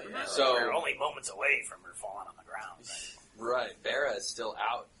are. same. Oh, yeah. So We're only moments away from her falling on the ground. right, Vera is still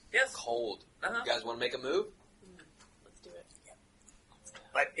out, Yes. cold. Uh-huh. You guys want to make a move? Let's do it.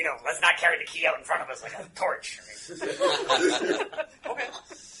 But, let's not carry the key out in front of us like a torch. Okay.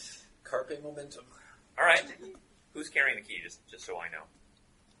 Carpe momentum. All right. Who's carrying the key? Just so I know.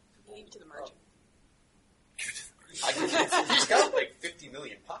 Leave it to the merchant. I can He's got like 50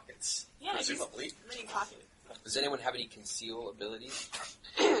 million pockets, Yeah, he's presumably. many pocket. Does anyone have any conceal abilities?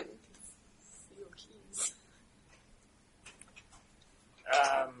 Seal keys.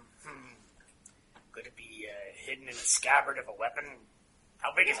 Could it be hidden in a scabbard of a weapon?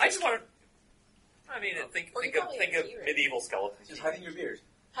 How big is I this? just want to. I mean, think Or you of probably think have of a key ring. medieval skeletons. Just hiding your beard.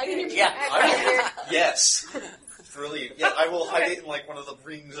 Hiding your Yeah. Yes. Brilliant. Yeah, I will hide it in like one of the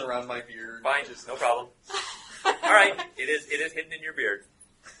rings around my beard. Fine, just no problem. All right, it is hidden in your beard.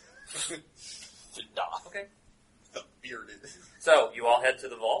 Okay. Bearded. So you all head to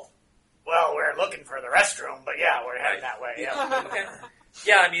the vault. Well, we're looking for the restroom, but yeah, we're heading Right. that way. Yeah. Okay.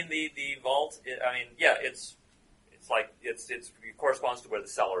 Yeah, I mean the vault. It's like it corresponds to where the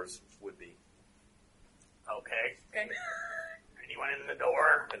cellars would be. Okay. Okay. Anyone in the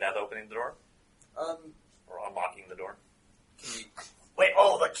door? And that's opening the door or unlocking the door. Can we, Wait,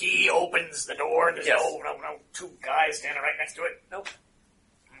 the key opens the door and there's Yes. no two guys standing right next to it? Nope.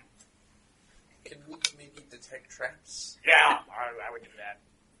 can we maybe detect traps? Yeah, I would do that.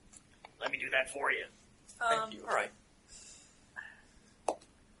 Let me do that for you. Thank you. All right.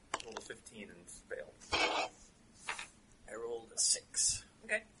 Rolled a 15 and failed. I rolled a 6.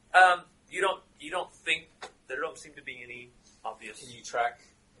 Okay. You don't think there don't seem to be any obvious. Can you track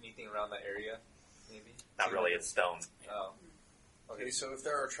anything around that area? Maybe. Not really. It's stone. Oh. Okay, so if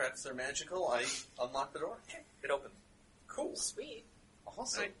there are traps that are magical, I unlock the door. It opens. Cool. Sweet.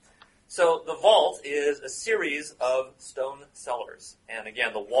 Awesome. Right. So the vault is a series of stone cellars, and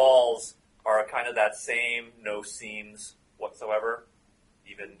again, the walls are kind of that same, no seams whatsoever.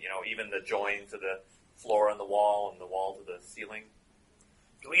 Even the join to the floor and the wall to the ceiling.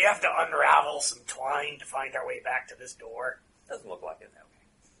 Do we have to unravel some twine to find our way back to this door? Doesn't look like it.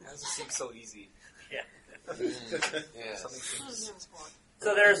 It doesn't seem so easy. Yeah. Something seems.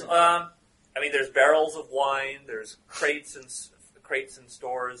 So there's, there's barrels of wine. There's crates and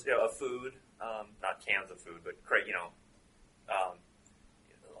stores of food, not cans of food, but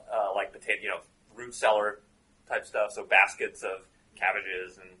like potato, root cellar type stuff. So baskets of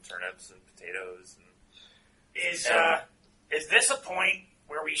cabbages and turnips and potatoes. Is this a point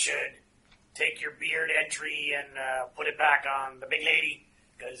where we should take your beard entry and put it back on the big lady?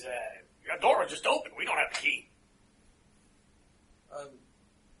 Because your door was just open. We don't have the key.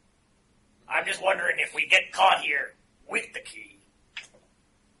 I'm just wondering if we get caught here with the key.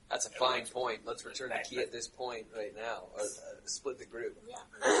 That's a fine point. Let's return the key at this point right now. Or, split the group.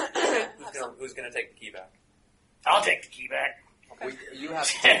 Yeah. Who's going to take the key back? I'll take the key back. You have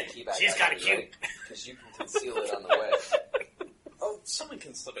to take the key back. She's kinda cute. Because you can conceal it on the way. Oh, someone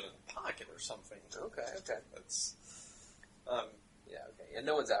can slip it in a pocket or something. Okay. That's. Yeah, okay. And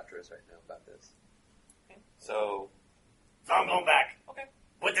no one's after us right now about this. So, I'm going back. Okay.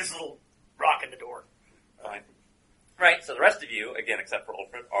 Put this little rock in the door. fine. Right, so the rest of you, again, except for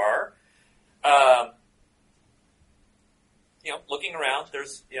Ulfred, are, looking around.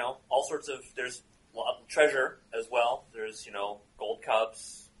 There's, all sorts of, there's a lot of treasure as well. There's, gold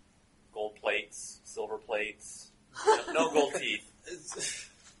cups, gold plates, silver plates, no gold teeth. Is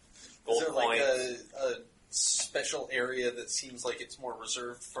Gold there like coins. a special area that seems like it's more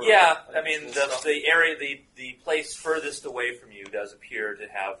reserved for? Yeah, unusual stuff? the area, the place furthest away from you does appear to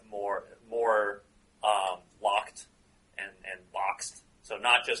have more locked and and boxed. So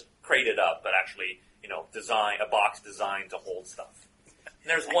not just crated up, but actually, a box designed to hold stuff. And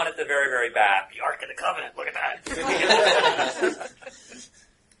there's one at the very, very back. The Ark of the Covenant. Look at that.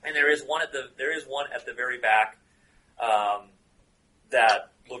 And there is one at the very back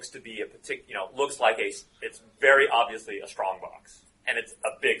that looks to be looks like it's very obviously a strong box, and it's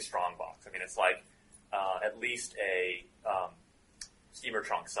a big strong box. I mean, it's like at least a steamer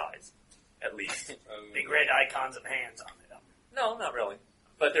trunk size, at least. Big red icons of hands on it. No, not really.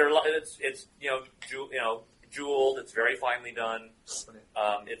 But it's jeweled. It's very finely done.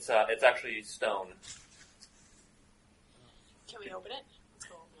 It's actually stone. Can we open it? Let's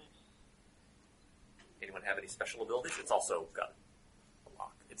go open it. Anyone have any special abilities? It's also got a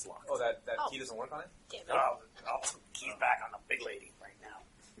lock. It's locked. Oh, that key doesn't work on it? Damn it. Oh, keys back on the big lady right now.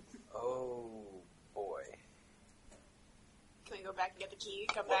 Oh boy. Can we go back and get the key?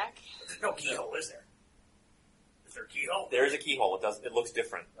 Come back? There's no keyhole, is there? Is there a keyhole? There is a keyhole. It looks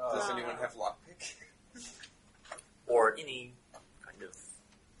different. Does anyone have lockpick? Or any kind of.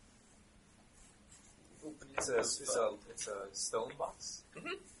 It's a stone box.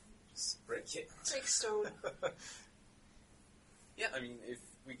 Mm-hmm. Just break it. Break stone. Yeah, I mean, if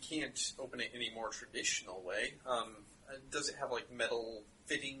we can't open it any more traditional way, does it have like metal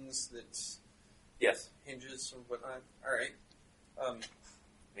fittings that Yes. hinges or whatnot? All right. I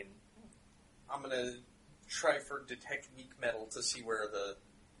mean, I'm gonna try for detect weak metal to see where the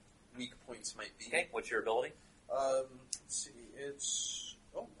weak points might be. okay. What's your ability? Let's see. It's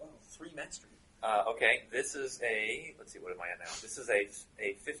 3 mastery. Okay. This is a. Let's see. What am I at now? This is a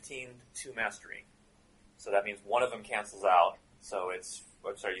 15 2 mastery. So that means one of them cancels out. So it's.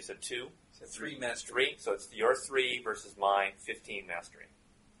 I'm sorry. You said 2. 3 mastery. 3. So it's your 3 versus my 15 mastery.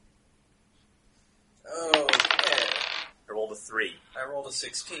 Okay. I rolled a 3. I rolled a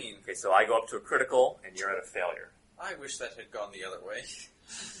 16. Okay. So I go up to a critical, and you're at a failure. I wish that had gone the other way.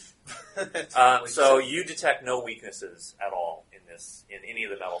 So you detect no weaknesses at all in any of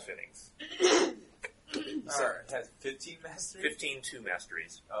the metal fittings. Alright. It has 15 mastery? 15 2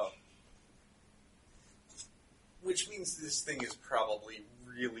 masteries. Oh. Which means this thing is probably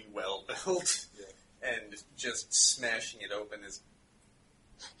really well built. Yeah. And just smashing it open is...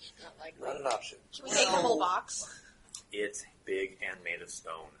 Not likely. Not an option. Can we take the whole box? It's big and made of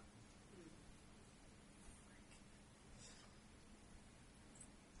stone.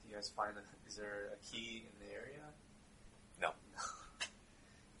 Do you guys find is there a key in the area? No.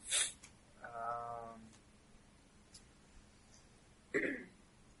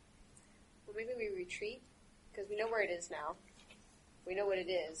 Well, maybe we retreat, because we know where it is now. We know what it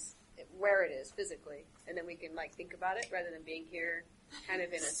is, where it is physically, and then we can think about it rather than being here, kind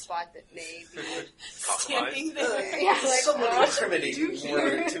of in a spot that may be Standing there. yeah, Incriminating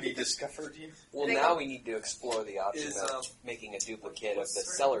were to be discovered here. Well, now we need to explore the option of making a duplicate of the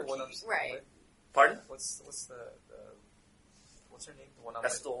cellar keys. Right. Pardon? What's her name? The one on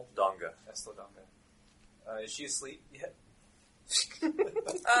Estel Donga. Estel Donga. Is she asleep yet?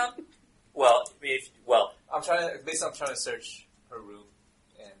 Well, I'm trying to search her room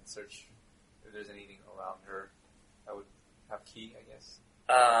and search if there's anything around her that would have key, I guess.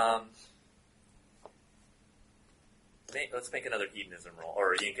 let's make another hedonism roll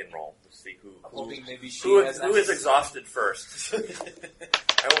or a Yinkin roll. Let's see who Hoping maybe she who has is exhausted first. I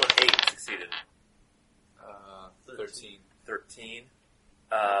rolled an 8, succeeded. 13. 13.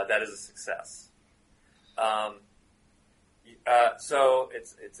 That is a success. So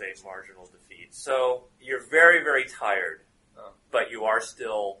it's a marginal defeat. So you're very, very tired, but you are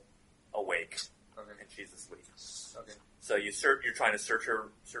still awake, and she's asleep. Okay. So you're trying to search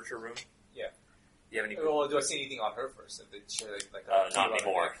her room. Yeah. Do you have any? Well, do I see anything on her first? Did she not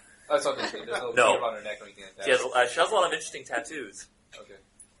anymore. That's what I'm thinking. There's no No. key around her neck or anything like that. She has a lot of interesting tattoos, Okay.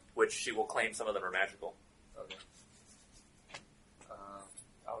 which she will claim some of them are magical. Okay.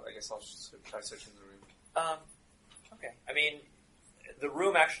 I guess I'll just try searching the room. Okay. I mean, the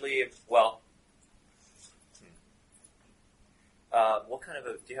room actually, what kind of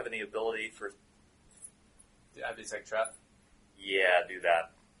do you have any ability for? Do I have detect trap? Yeah, do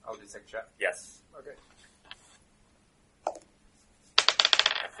that. I'll detect trap. Yes. Okay.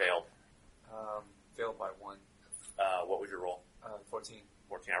 I failed. Failed by 1. What was your roll? 14.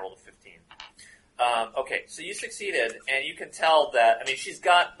 14. I rolled a 15. Okay, so you succeeded, and you can tell that, I mean, she's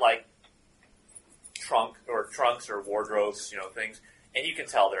got, trunks or wardrobes, things, and you can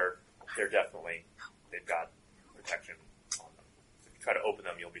tell they've got protection on them. If you try to open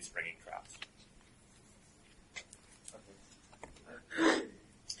them, you'll be springing traps. Okay.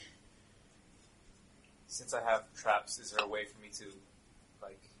 Since I have traps, is there a way for me to,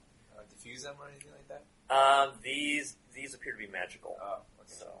 infuse them or anything like that? These appear to be magical. Oh, okay.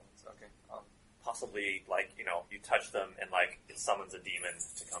 So Okay. possibly, like, you touch them and, like, it summons a demon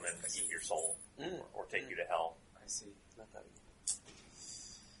to come and eat your soul or take you to hell. I see. Not that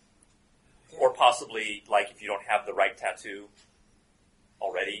Or possibly, like, if you don't have the right tattoo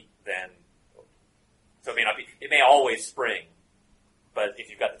already, then... So it may always spring, but if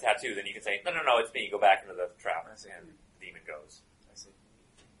you've got the tattoo, then you can say, no, it's me, go back into the trap, I see. and the demon goes. I see.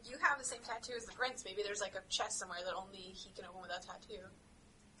 You have the same tattoo as the prince. Maybe there's like a chest somewhere that only he can open with that tattoo.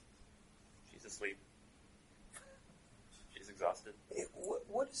 She's asleep. She's exhausted.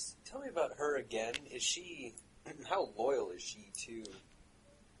 Tell me about her again. Is she... How loyal is she to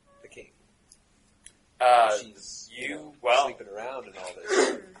the king? She's sleeping around and all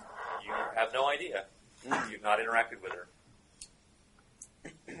this. You have no idea. You've not interacted with her.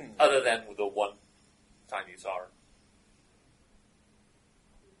 Other than the one time you saw her.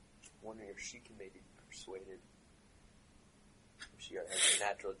 Wondering if she can maybe be persuaded. If she has a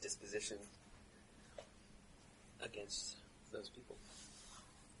natural disposition against those people.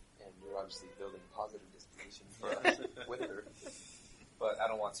 And you're obviously building positive disposition for us with her. But I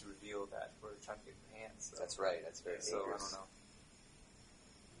don't want to reveal that we're trying to get the hands. So. That's right. That's very So I dangerous. don't know.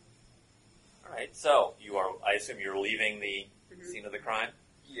 All right, so I assume you're leaving the scene of the crime.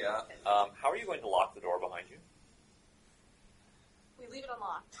 Yeah. How are you going to lock the door behind you? We leave it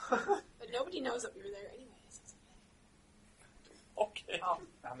unlocked. But nobody knows that we were there anyways. It's Okay. How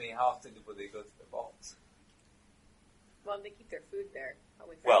often would they go to the vaults? Well, they keep their food there.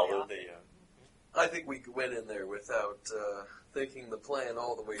 Probably Well, fairly often. I think we went in there without thinking the plan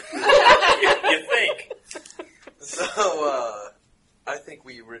all the way through. You think? So, I think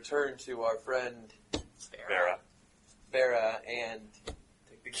we return to our friend Vera and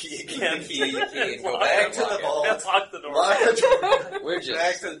Take the key again. and go back to the vault. Let's lock the door. Lock the door. We're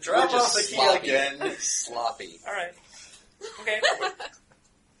just Back to drop we're off just the key sloppy. again. Sloppy. All right. Okay.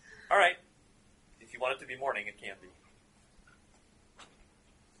 All right. If you want it to be morning, it can be.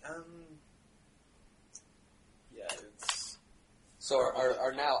 Yeah, it's So our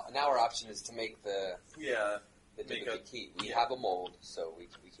our option is to make the Make the a- key. We yeah. have a mold, so we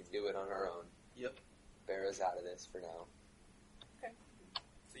can do it on our own. Yep. Vera's out of this for now.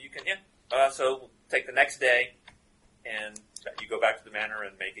 So you can, so we'll take the next day, and you go back to the manor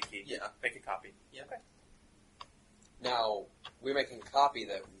and make a key. Yeah. Make a copy. Yeah. Okay. Now we're making a copy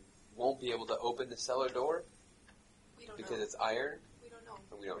that won't be able to open the cellar door We don't because know. it's iron, We don't know.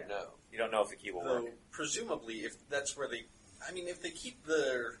 and we don't know. You don't know if the key will Though, work. presumably, if that's where if they keep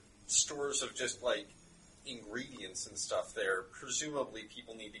their stores of just like ingredients and stuff there, presumably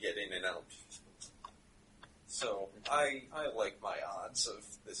people need to get in and out. So I like my odds of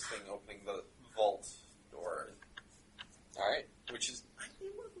this thing opening the vault door, All right. which is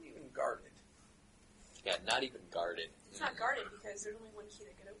it wasn't even guarded. Yeah, not even guarded. It's not guarded because there's only one key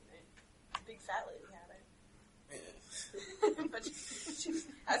that could open it. The big fat lady had it. But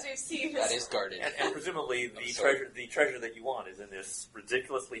as we've seen, That is guarded. And presumably I'm the sorry. treasure that you want is in this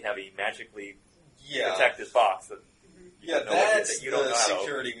ridiculously heavy, magically Yeah, protected box. That yeah, know what that's that you don't the know how to open.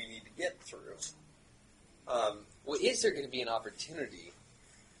 security we need to get through. Well, is there going to be an opportunity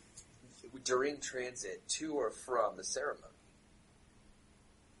during transit to or from the ceremony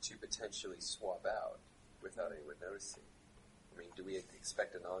to potentially swap out without anyone noticing? I mean, do we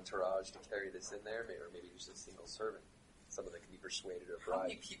expect an entourage to carry this in there, or maybe just a single servant, someone that can be persuaded or How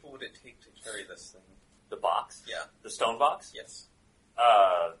many bribed? people would it take to carry this thing? the box, Yeah. the stone box. Yes.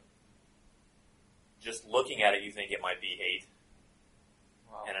 Just looking at it, you think it might be 8,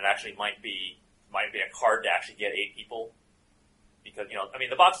 Wow. and it actually might be a card to actually get 8 people. Because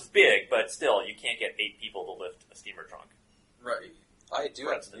the box is big, but still, you can't get 8 people to lift a steamer trunk. Right. I do For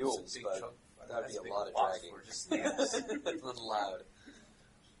have instance, mules, Big but chunk. that'd be That's a big lot of box dragging. for just stands. It's a little loud.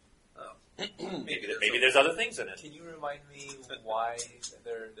 Maybe there's other things in it. Can you remind me why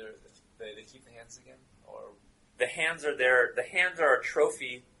they keep the hands again? Or The hands are there. The hands are a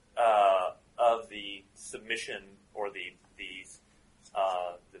trophy of the submission or the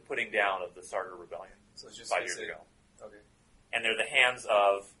putting down of the Sartor Rebellion so it's just 5 years ago. Okay. And they're the hands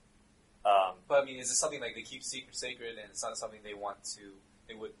of. But I mean, is it something like they keep sacred, and it's not something they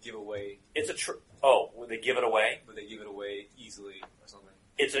would give away? It's would they give it away? Would they give it away easily or something?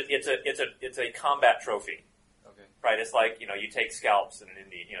 It's a combat trophy, Okay. right? It's like you take scalps in an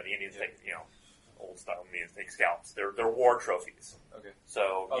Indian. The Indians take old style Indians take scalps. They're war trophies. Okay.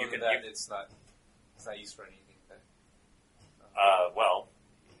 So Other you can than that, it's not used for anything. Then.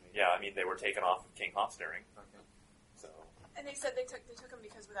 they were taken off of King Hofstering. Okay. So and they said they took him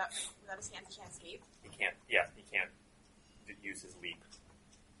because without his hands he can't escape. he can't use his leap.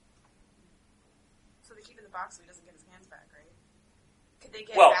 So they keep it in the box so he doesn't get his hands back, right? Could they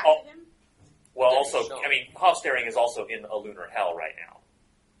get Well, it back to him? Well, Yeah, also, sure. I mean, house staring is also in a lunar hell right now.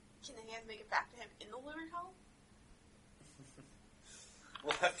 Can the hands make it back to him in the lunar hell?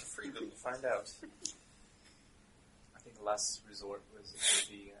 We'll have to free them to find out. I think the last resort was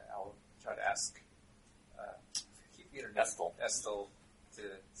maybe I'll try to ask keep the internet Estel to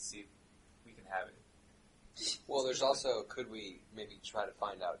see if we can have it. Well, there's also, could we maybe try to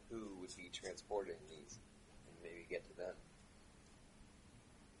find out who would be transporting these and maybe get to them?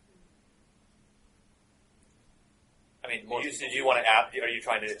 I mean, do you want to ask? Are you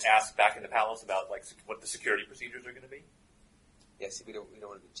trying to ask back in the palace about like what the security procedures are going to be? Yeah, see, we don't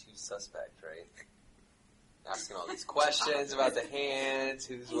want to be too suspect, right? Asking all these questions about the hands,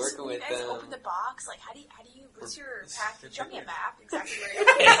 who's working with you guys them. open the box. Like, how do you? What's your path? Show me a map. Exactly where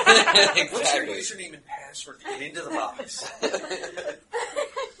it is. What's your Exactly. username and password to get into the box?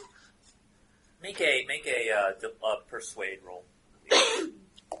 Make a persuade roll. I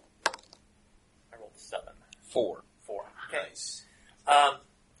rolled 7. 4. 4. Okay. Nice.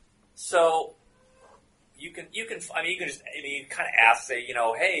 So you can just kind of ask, say,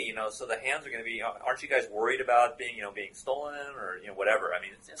 hey, so the hands are going to be, aren't you guys worried about being stolen or whatever? I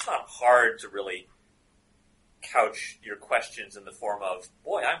mean, it's not hard to really couch your questions in the form of,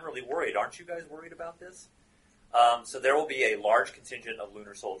 boy, I'm really worried. Aren't you guys worried about this? So there will be a large contingent of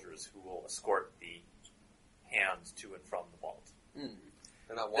lunar soldiers who will escort the hands to and from the vault.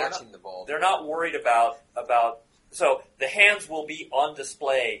 They're not watching the vault. They're not worried about. So the hands will be on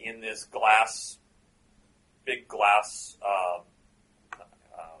display in this big glass.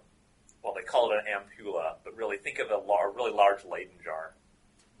 Well, they call it an ampulla, but really think of a really large Leyden jar.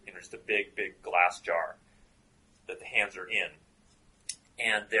 Just a big glass jar that the hands are in,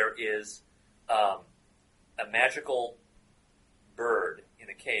 and there is a magical bird in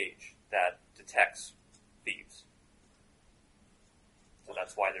a cage that detects thieves. So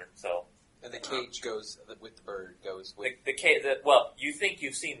that's why they're so. And the cage goes with the bird, goes with... Well, you think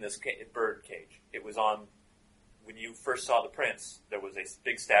you've seen this bird cage. It was on, when you first saw the prince, there was a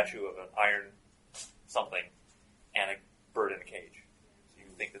big statue of an iron something and a bird in a cage. So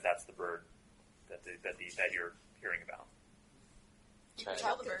you think that that's the bird that you're hearing about. You can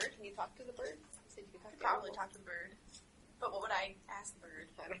tell the bird. Can you talk to the bird? You said you could I talk could to probably animals. talk to the bird. But what would I ask the bird?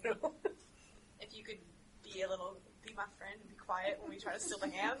 I don't know. If you could be my friend and be quiet when we try to steal the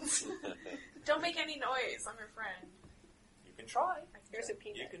hands. Don't make any noise. I'm your friend. You can try. Here's a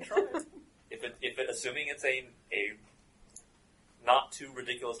peanut. You can try. If it assuming it's a not too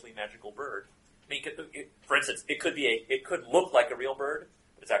ridiculously magical bird. I mean, for instance, it could look like a real bird,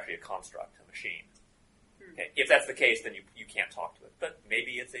 but it's actually a construct, a machine. Okay, if that's the case, then you can't talk to it. But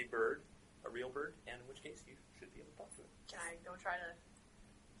maybe it's a bird, a real bird, and in which case you should be able to talk to it. Can I go try to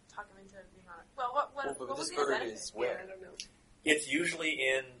talk him into being on it? Well, what but would this be the bird benefit? is where? I don't know. It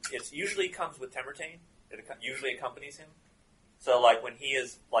usually comes with Temertane. It usually accompanies him. So, like when he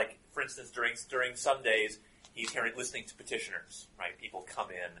is, like for instance, during some days, he's listening to petitioners. Right, people come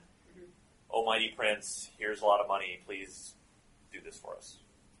in. Oh, mighty prince, here's a lot of money. Please do this for us.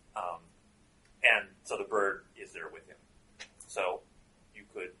 And so the bird is there with him. So you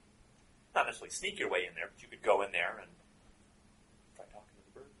could not necessarily sneak your way in there, but you could go in there and try talking to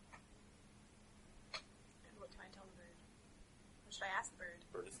the bird. And what can I tell the bird? What should I ask the bird?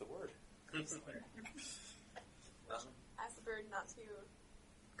 Bird is the word. Ask the bird not to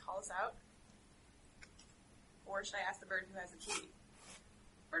call us out? Or should I ask the bird who has the key?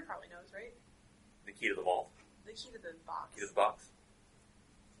 The bird probably knows, right? The key to the vault. The key to the box. Key to the box.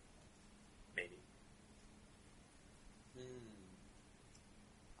 Maybe.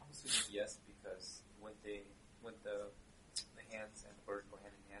 I'm assuming yes because when the hands and the bird go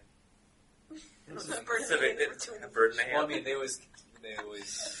hand in hand. The bird So a bird in the hand. Well, I mean, they always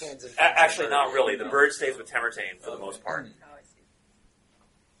Hands and Actually, not really. The bird stays with Temertane for the most part. Oh, I see.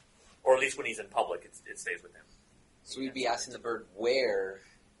 Or at least when he's in public, it stays with him. So we'd be asking the bird where's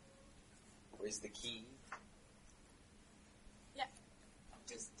the key? Yeah.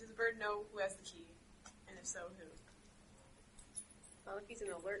 Does the bird know who has the key? And if so, who? Well, if he's an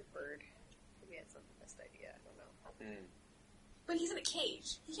alert bird, maybe that's not the best idea. I don't know. But he's in a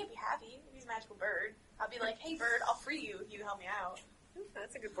cage. He can't be happy if he's a magical bird. I'll be like, hey bird, I'll free you if you help me out.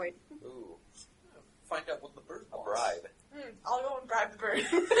 That's a good point. Ooh, Find out what the bird a wants. bribe. I'll go and bribe the bird.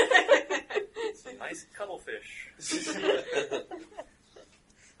 It's a nice cuttlefish.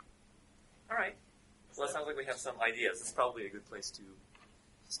 All right. Well, it sounds like we have some ideas. It's probably a good place to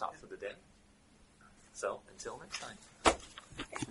stop for the day. So, until next time.